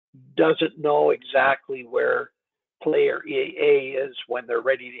doesn't know exactly where player A is when they're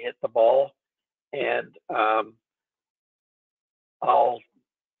ready to hit the ball, and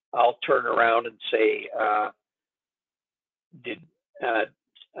I'll turn around and say,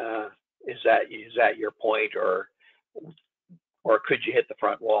 is that your point, or could you hit the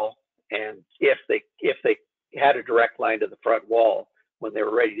front wall? And if they had a direct line to the front wall when they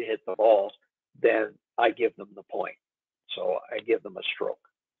were ready to hit the ball, then I give them the point. So I give them a stroke.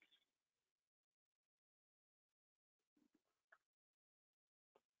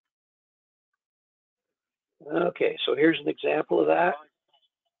 Okay, so here's an example of that.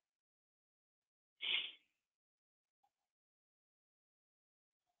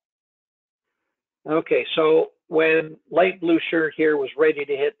 Okay, so when light blue shirt here was ready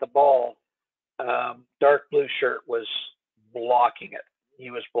to hit the ball, dark blue shirt was blocking it.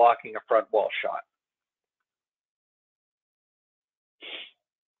 He was blocking a front wall shot.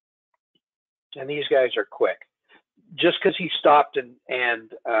 And these guys are quick. Just because he stopped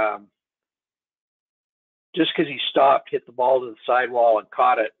just because he stopped, hit the ball to the sidewall and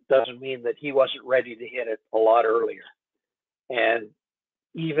caught it, doesn't mean that he wasn't ready to hit it a lot earlier. And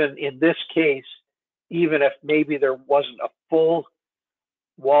even in this case, even if maybe there wasn't a full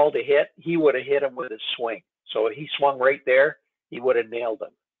wall to hit, he would have hit him with his swing. So if he swung right there, he would have nailed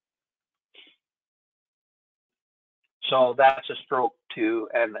him. So that's a stroke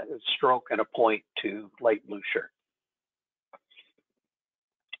and a point to light blue shirt.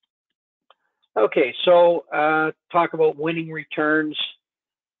 Okay, so talk about winning returns.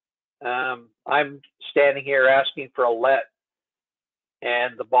 I'm standing here asking for a let,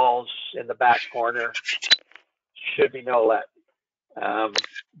 and the ball's in the back corner. Should be no let.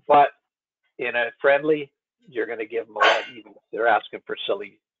 But in a friendly, you're going to give them a let, even if they're asking for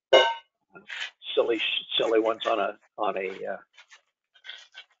silly ones on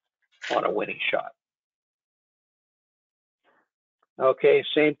a winning shot. Okay,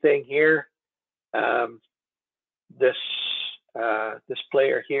 same thing here. This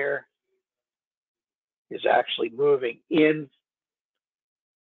player here is actually moving in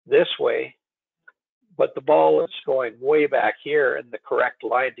this way, but the ball is going way back here, and the correct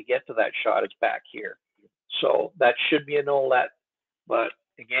line to get to that shot is back here. So that should be a no let, but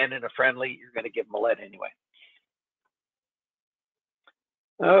again, in a friendly, you're going to give them a let anyway.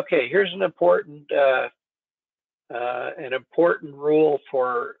 Okay, here's an important rule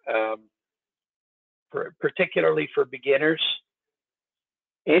for particularly for beginners.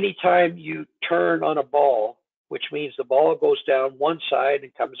 Anytime you turn on a ball, which means the ball goes down one side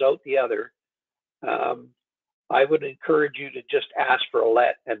and comes out the other, I would encourage you to just ask for a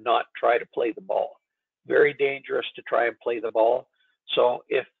let and not try to play the ball. Very dangerous to try and play the ball. So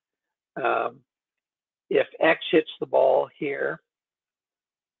if X hits the ball here,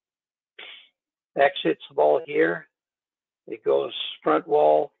 it goes front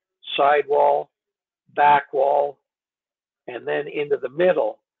wall, side wall, back wall, and then into the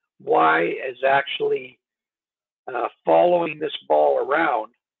middle. Y is actually following this ball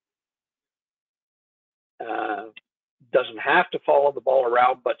around. Doesn't have to follow the ball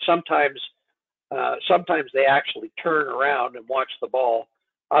around, but sometimes they actually turn around and watch the ball.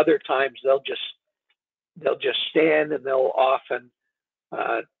 Other times they'll just stand, and they'll often,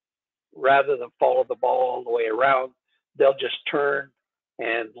 rather than follow the ball all the way around, they'll just turn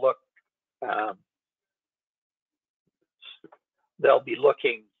and look. They'll be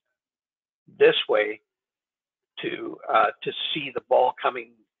looking this way to see the ball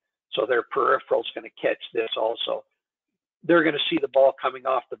coming. So their peripheral is going to catch this also. They're going to see the ball coming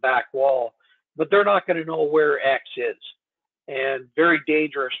off the back wall, but they're not going to know where X is. And very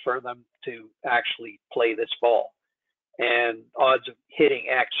dangerous for them to actually play this ball. And odds of hitting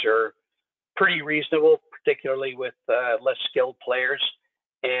X are pretty reasonable, particularly with less skilled players.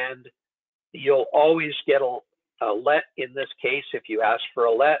 And you'll always get a let in this case if you ask for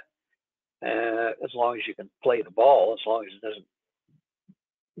a let, as long as you can play the ball, as long as it doesn't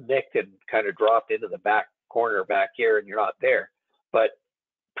nick and kind of drop into the back corner back here and you're not there. But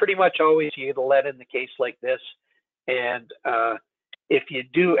pretty much always you get a let in the case like this. And if you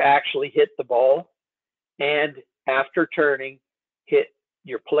do actually hit the ball and after turning hit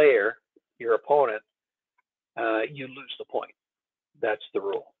your player, your opponent, you lose the point. That's the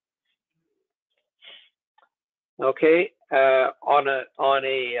rule. Okay, and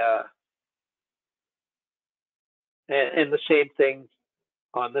the same thing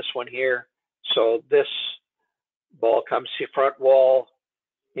on this one here. So this ball comes to front wall,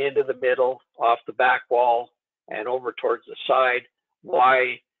 into the middle, off the back wall, and over towards the side.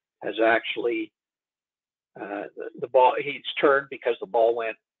 Y has actually, the ball, he's turned because the ball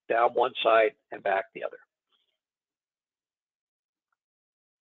went down one side and back the other.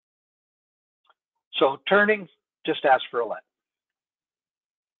 So turning, just ask for a let.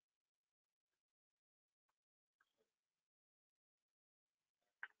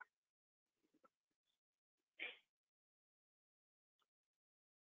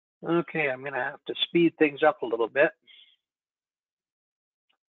 Okay, I'm going to have to speed things up a little bit.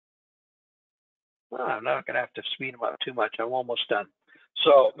 Well, I'm not going to have to speed them up too much. I'm almost done.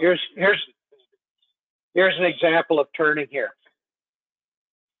 So here's an example of turning here.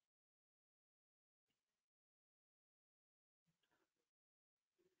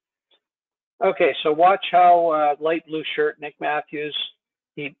 Okay, so watch how light blue shirt, Nick Matthews,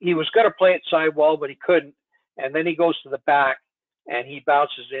 he was going to play it sidewall, but he couldn't. And then he goes to the back and he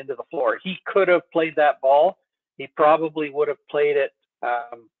bounces into the floor. He could have played that ball. He probably would have played it,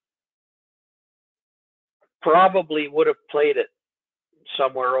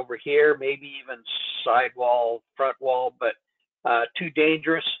 somewhere over here, maybe even sidewall, front wall, but too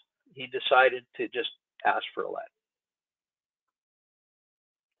dangerous. He decided to just ask for a let.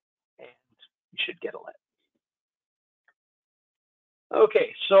 And you should get a let.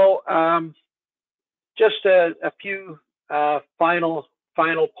 Okay, so just a few final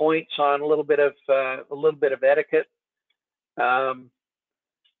points on a little bit of etiquette.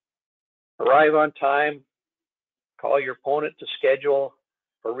 Arrive on time. Call your opponent to schedule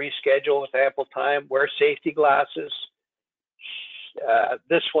or reschedule with ample time. Wear safety glasses.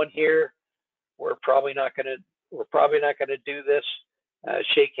 This one here, we're probably not going to do this.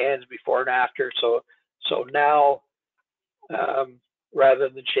 Shake hands before and after. So now, rather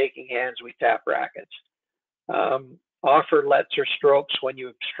than shaking hands, we tap rackets. Offer lets or strokes when you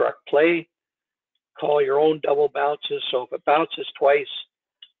obstruct play. Call your own double bounces. So if it bounces twice,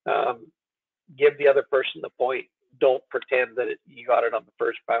 give the other person the point. Don't pretend that you got it on the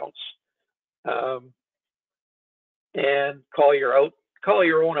first bounce. And call your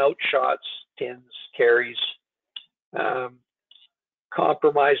own out shots, tins, carries.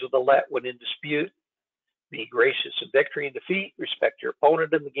 Compromise with a let when in dispute. Be gracious in victory and defeat. Respect your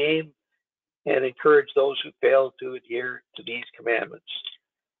opponent in the game, and encourage those who fail to adhere to these commandments.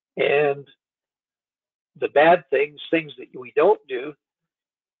 And the bad things that we don't do: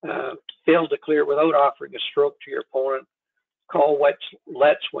 fail to clear without offering a stroke to your opponent. Call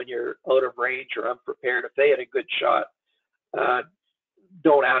lets when you're out of range or unprepared. If they had a good shot,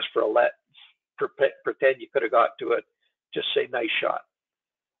 don't ask for a let. Pretend you could have got to it. Just say nice shot.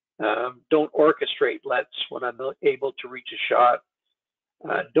 Don't orchestrate lets when unable to reach a shot.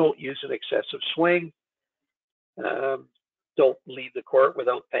 Don't use an excessive swing. Don't leave the court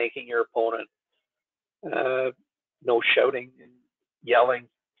without thanking your opponent. No shouting and yelling.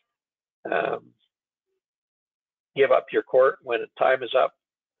 Give up your court when time is up.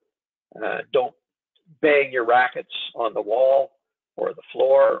 Don't bang your rackets on the wall or the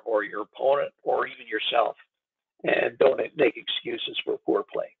floor or your opponent or even yourself. And don't make excuses for poor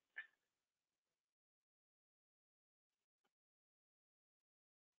play.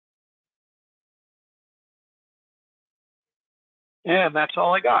 And that's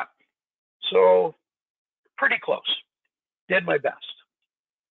all I got. So pretty close. Did my best.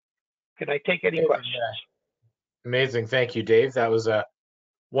 Can I take any questions? Amazing. Thank you, Dave. That was a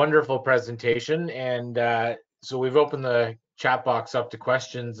wonderful presentation. And so we've opened the chat box up to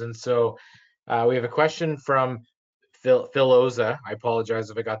questions. And so we have a question from Phil Oza. I apologize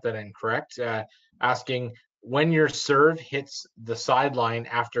if I got that incorrect. Asking, when your serve hits the sideline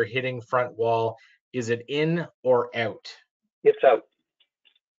after hitting front wall, is it in or out? It's out.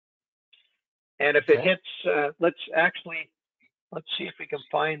 And if it hits, let's see if we can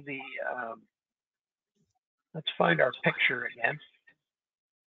find the, let's find our picture again.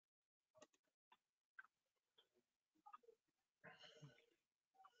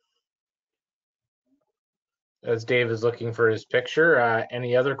 As Dave is looking for his picture,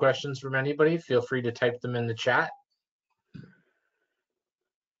 any other questions from anybody? Feel free to type them in the chat.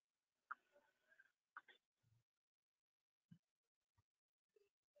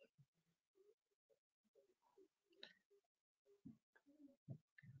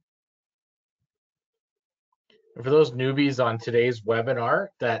 For those newbies on today's webinar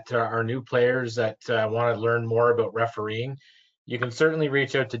that are new players that want to learn more about refereeing, you can certainly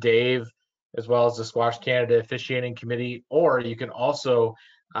reach out to Dave as well as the Squash Canada Officiating Committee, or you can also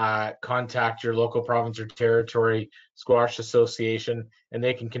contact your local province or territory squash association, and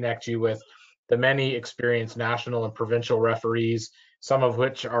they can connect you with the many experienced national and provincial referees, some of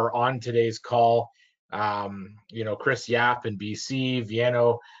which are on today's call. Chris Yap in BC,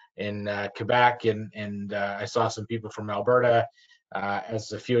 Vieno in Quebec, and I saw some people from Alberta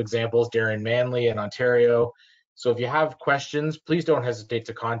as a few examples, Darren Manley in Ontario. So if you have questions, please don't hesitate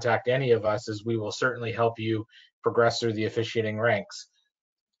to contact any of us, as we will certainly help you progress through the officiating ranks.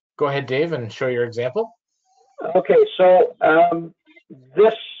 Go ahead, Dave, and show your example. Okay, so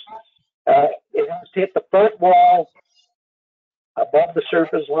this, it has to hit the front wall above the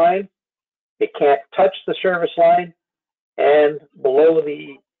surface line. It can't touch the service line, and below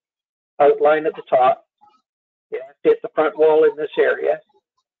the outline at the top. It has to hit the front wall in this area.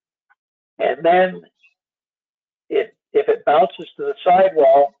 And then if it bounces to the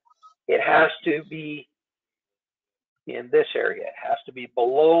sidewall, it has to be in this area. It has to be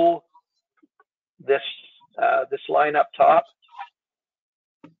below this this line up top,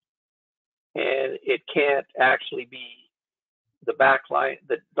 and it can't actually be the back line,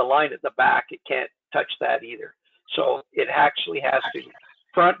 the line at the back. It can't touch that either. So it actually has to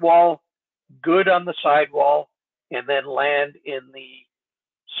front wall, good on the sidewall, and then land in the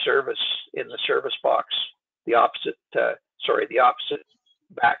service box, the opposite the opposite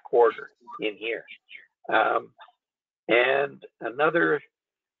back quarter in here. And another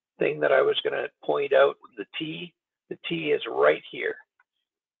thing that I was going to point out, the T is right here.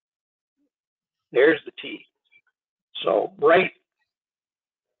 There's the T. So right,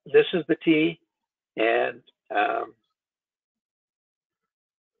 this is the T, and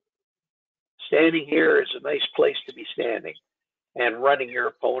standing here is a nice place to be standing, and running your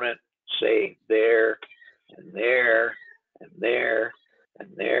opponent, say, there and there and there and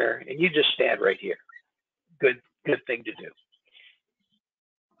there, and you just stand right here. Good thing to do.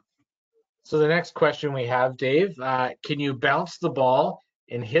 So the next question we have, Dave, can you bounce the ball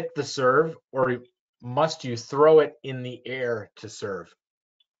and hit the serve, or must you throw it in the air to serve?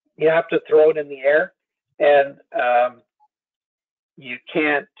 You have to throw it in the air, and you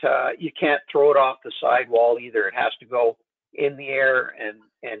can't throw it off the sidewall either. It has to go in the air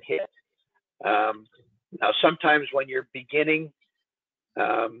and hit. Now, sometimes when you're beginning,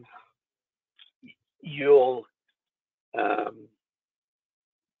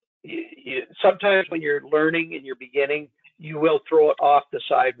 sometimes when you're learning and you're beginning, you will throw it off the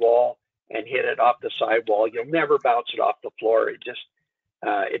sidewall and hit it off the sidewall. You'll never bounce it off the floor. It just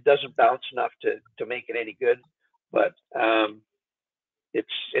it doesn't bounce enough to make it any good. But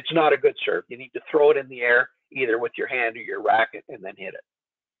it's not a good serve. You need to throw it in the air, either with your hand or your racket, and then hit it.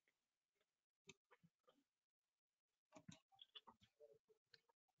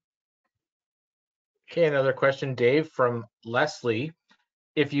 Okay, another question, Dave, from Leslie.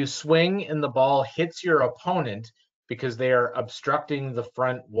 If you swing and the ball hits your opponent because they are obstructing the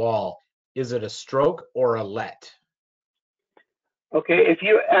front wall, is it a stroke or a let? Okay, if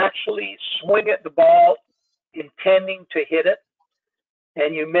you actually swing at the ball intending to hit it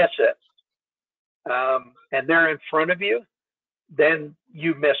and you miss it, and they're in front of you, then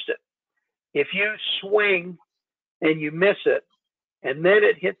you missed it. If you swing and you miss it, and then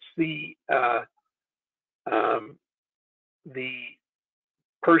it hits the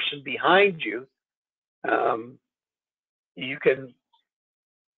person behind you, you'd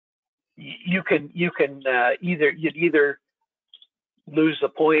either lose the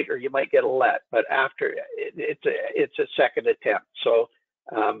point or you might get a let. But after it's a second attempt, so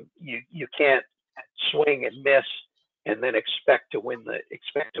you can't swing and miss and then expect to win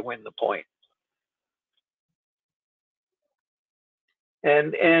the point.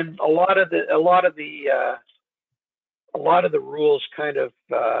 And a lot of the rules kind of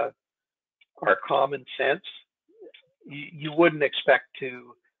are common sense. You wouldn't expect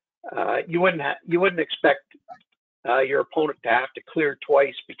to you wouldn't expect your opponent to have to clear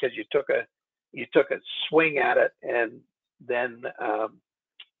twice because you took a swing at it and then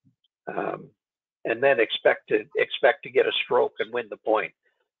expect to get a stroke and win the point.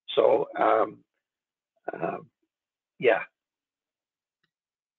 So yeah.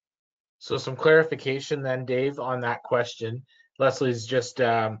 So some clarification then, Dave, on that question. Leslie's just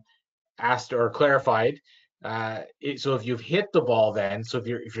asked or clarified. So if you've hit the ball, then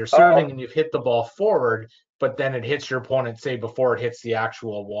if you're serving and you've hit the ball forward, but then it hits your opponent, say before it hits the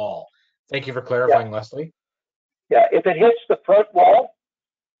actual wall. Thank you for clarifying, yeah. Leslie. Yeah, if it hits the front wall,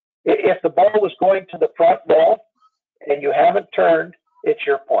 if the ball was going to the front wall and you haven't turned, it's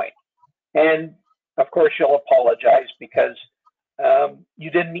your point. And of course, you'll apologize because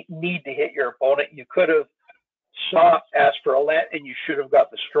you didn't need to hit your opponent. You could have stopped, asked for a let, and you should have got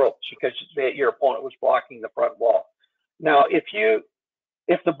the stroke because your opponent was blocking the front wall. Now, if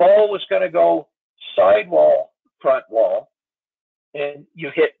the ball was going to go sidewall, front wall, and you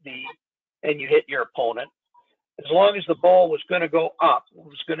hit your opponent, as long as the ball was going to go up, it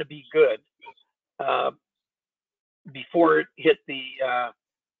was going to be good before it hit the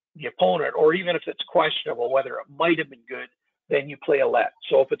opponent, or even if it's questionable whether it might have been good, then you play a let.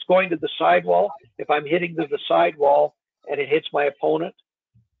 So if it's going to the sidewall, if I'm hitting to the sidewall and it hits my opponent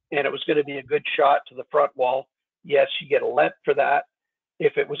and it was going to be a good shot to the front wall, yes, you get a let for that.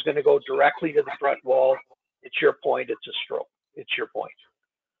 If it was going to go directly to the front wall, it's your point, it's a stroke. It's your point.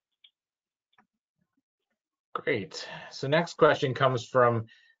 Great. So next question comes from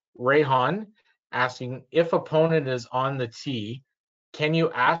Rayhan asking, if opponent is on the tee, can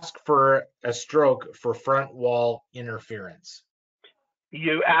you ask for a stroke for front wall interference?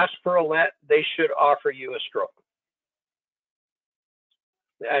 You ask for a let, they should offer you a stroke.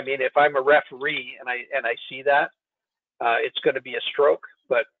 I mean, if I'm a referee and I see that, it's going to be a stroke,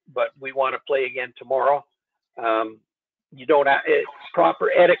 but we want to play again tomorrow. You don't.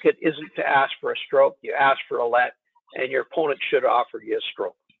 Proper etiquette isn't to ask for a stroke. You ask for a let, and your opponent should offer you a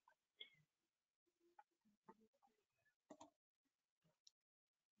stroke.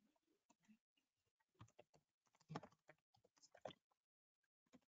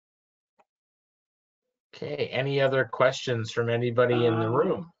 Okay, any other questions from anybody in the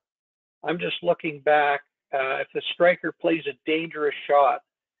room? I'm just looking back. If the striker plays a dangerous shot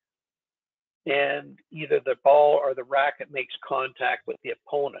and either the ball or the racket makes contact with the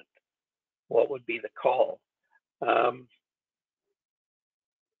opponent, what would be the call?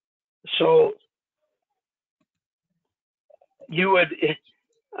 So you would,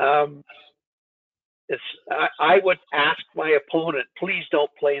 I would ask my opponent, please don't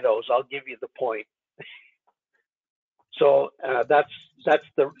play those. I'll give you the point. So that's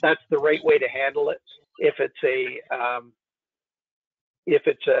the right way to handle it. If it's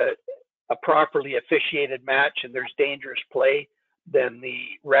a properly officiated match and there's dangerous play, then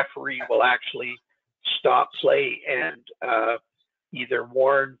the referee will actually stop play and either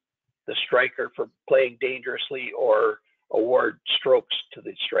warn the striker for playing dangerously or award strokes to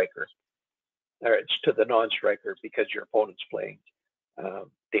the striker, or it's to the non-striker because your opponent's playing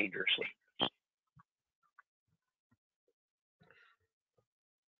dangerously.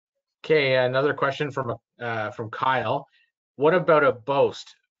 Okay, another question from Kyle. What about a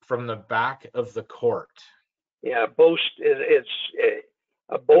boast from the back of the court? Yeah, boast is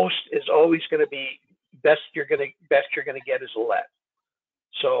a boast is always going to be best you're going to get is a let.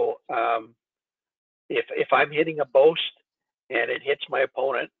 So if I'm hitting a boast and it hits my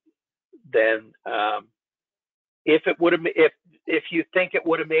opponent, then if you think it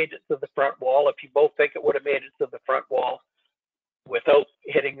would have made it to the front wall, if you both think it would have made it to the front wall without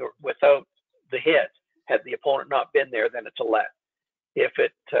the hit, had the opponent not been there, then it's a let. If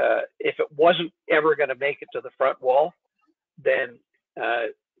it wasn't ever going to make it to the front wall, then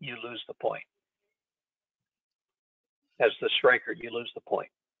you lose the point. As the striker, you lose the point.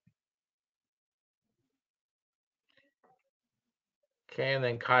 Okay, and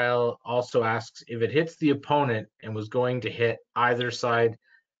then Kyle also asks if it hits the opponent and was going to hit either side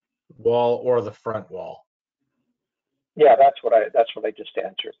wall or the front wall. Yeah, that's what I just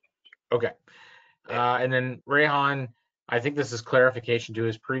answered. Okay. And then Rehan, I think this is clarification to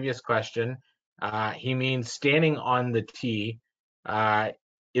his previous question. He means standing on the tee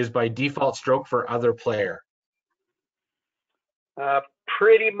is by default stroke for other player.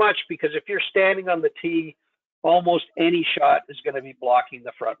 Pretty much, because if you're standing on the tee, almost any shot is going to be blocking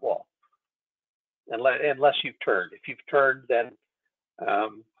the front wall, unless you've turned. If you've turned, then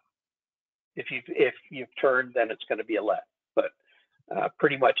if you've turned, then it's going to be a let. But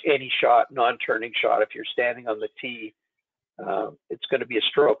pretty much any shot, non-turning shot, if you're standing on the tee, it's going to be a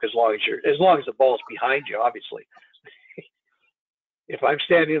stroke as long as the ball's behind you, obviously. If I'm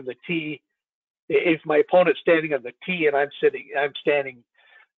standing on the tee, if my opponent's standing on the tee and I'm standing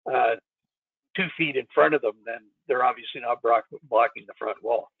 2 feet in front of them, then they're obviously not blocking the front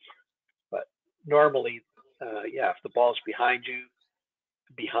wall. But normally, if the ball's behind you,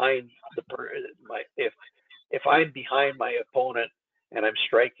 if I'm behind my opponent and I'm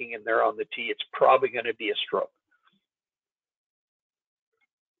striking and they're on the tee, it's probably going to be a stroke.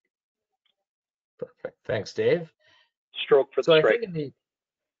 Perfect. Thanks, Dave. Stroke for the strike.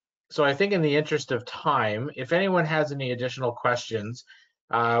 So I think in the interest of time, if anyone has any additional questions,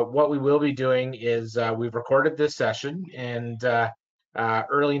 what we will be doing is we've recorded this session, and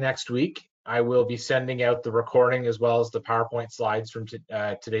early next week, I will be sending out the recording as well as the PowerPoint slides from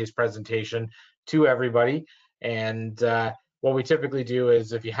today's presentation to everybody. And what we typically do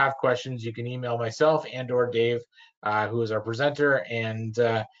is if you have questions, you can email myself and or Dave, who is our presenter, and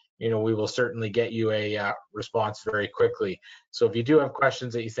we will certainly get you a response very quickly. So if you do have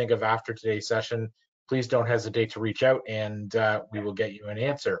questions that you think of after today's session, please don't hesitate to reach out and we will get you an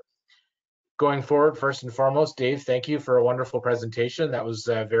answer. Going forward, first and foremost, Dave, thank you for a wonderful presentation. That was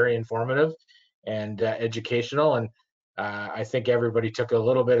very informative and educational, and I think everybody took a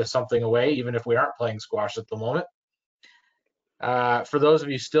little bit of something away, even if we aren't playing squash at the moment. For those of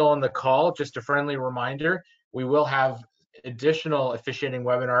you still on the call, just a friendly reminder, we will have additional officiating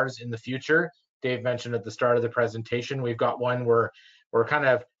webinars in the future. Dave mentioned at the start of the presentation, we've got one where we're kind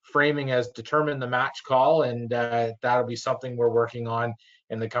of framing as determine the match call, and that'll be something we're working on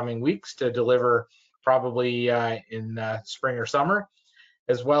in the coming weeks to deliver probably in spring or summer,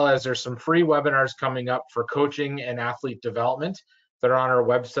 as well as there's some free webinars coming up for coaching and athlete development that are on our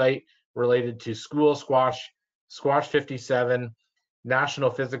website related to school squash, Squash 57, national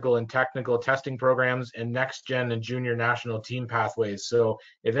physical and technical testing programs, and next gen and junior national team pathways. So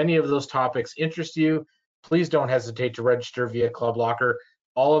if any of those topics interest you, please don't hesitate to register via Club Locker.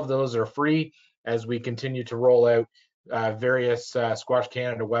 All of those are free as we continue to roll out various Squash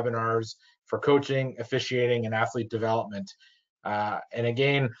Canada webinars for coaching, officiating, and athlete development. And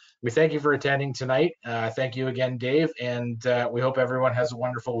again, we thank you for attending tonight. Thank you again, Dave, and we hope everyone has a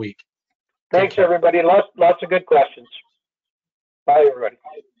wonderful week. Thanks, everybody. Lots of good questions. Bye, everybody.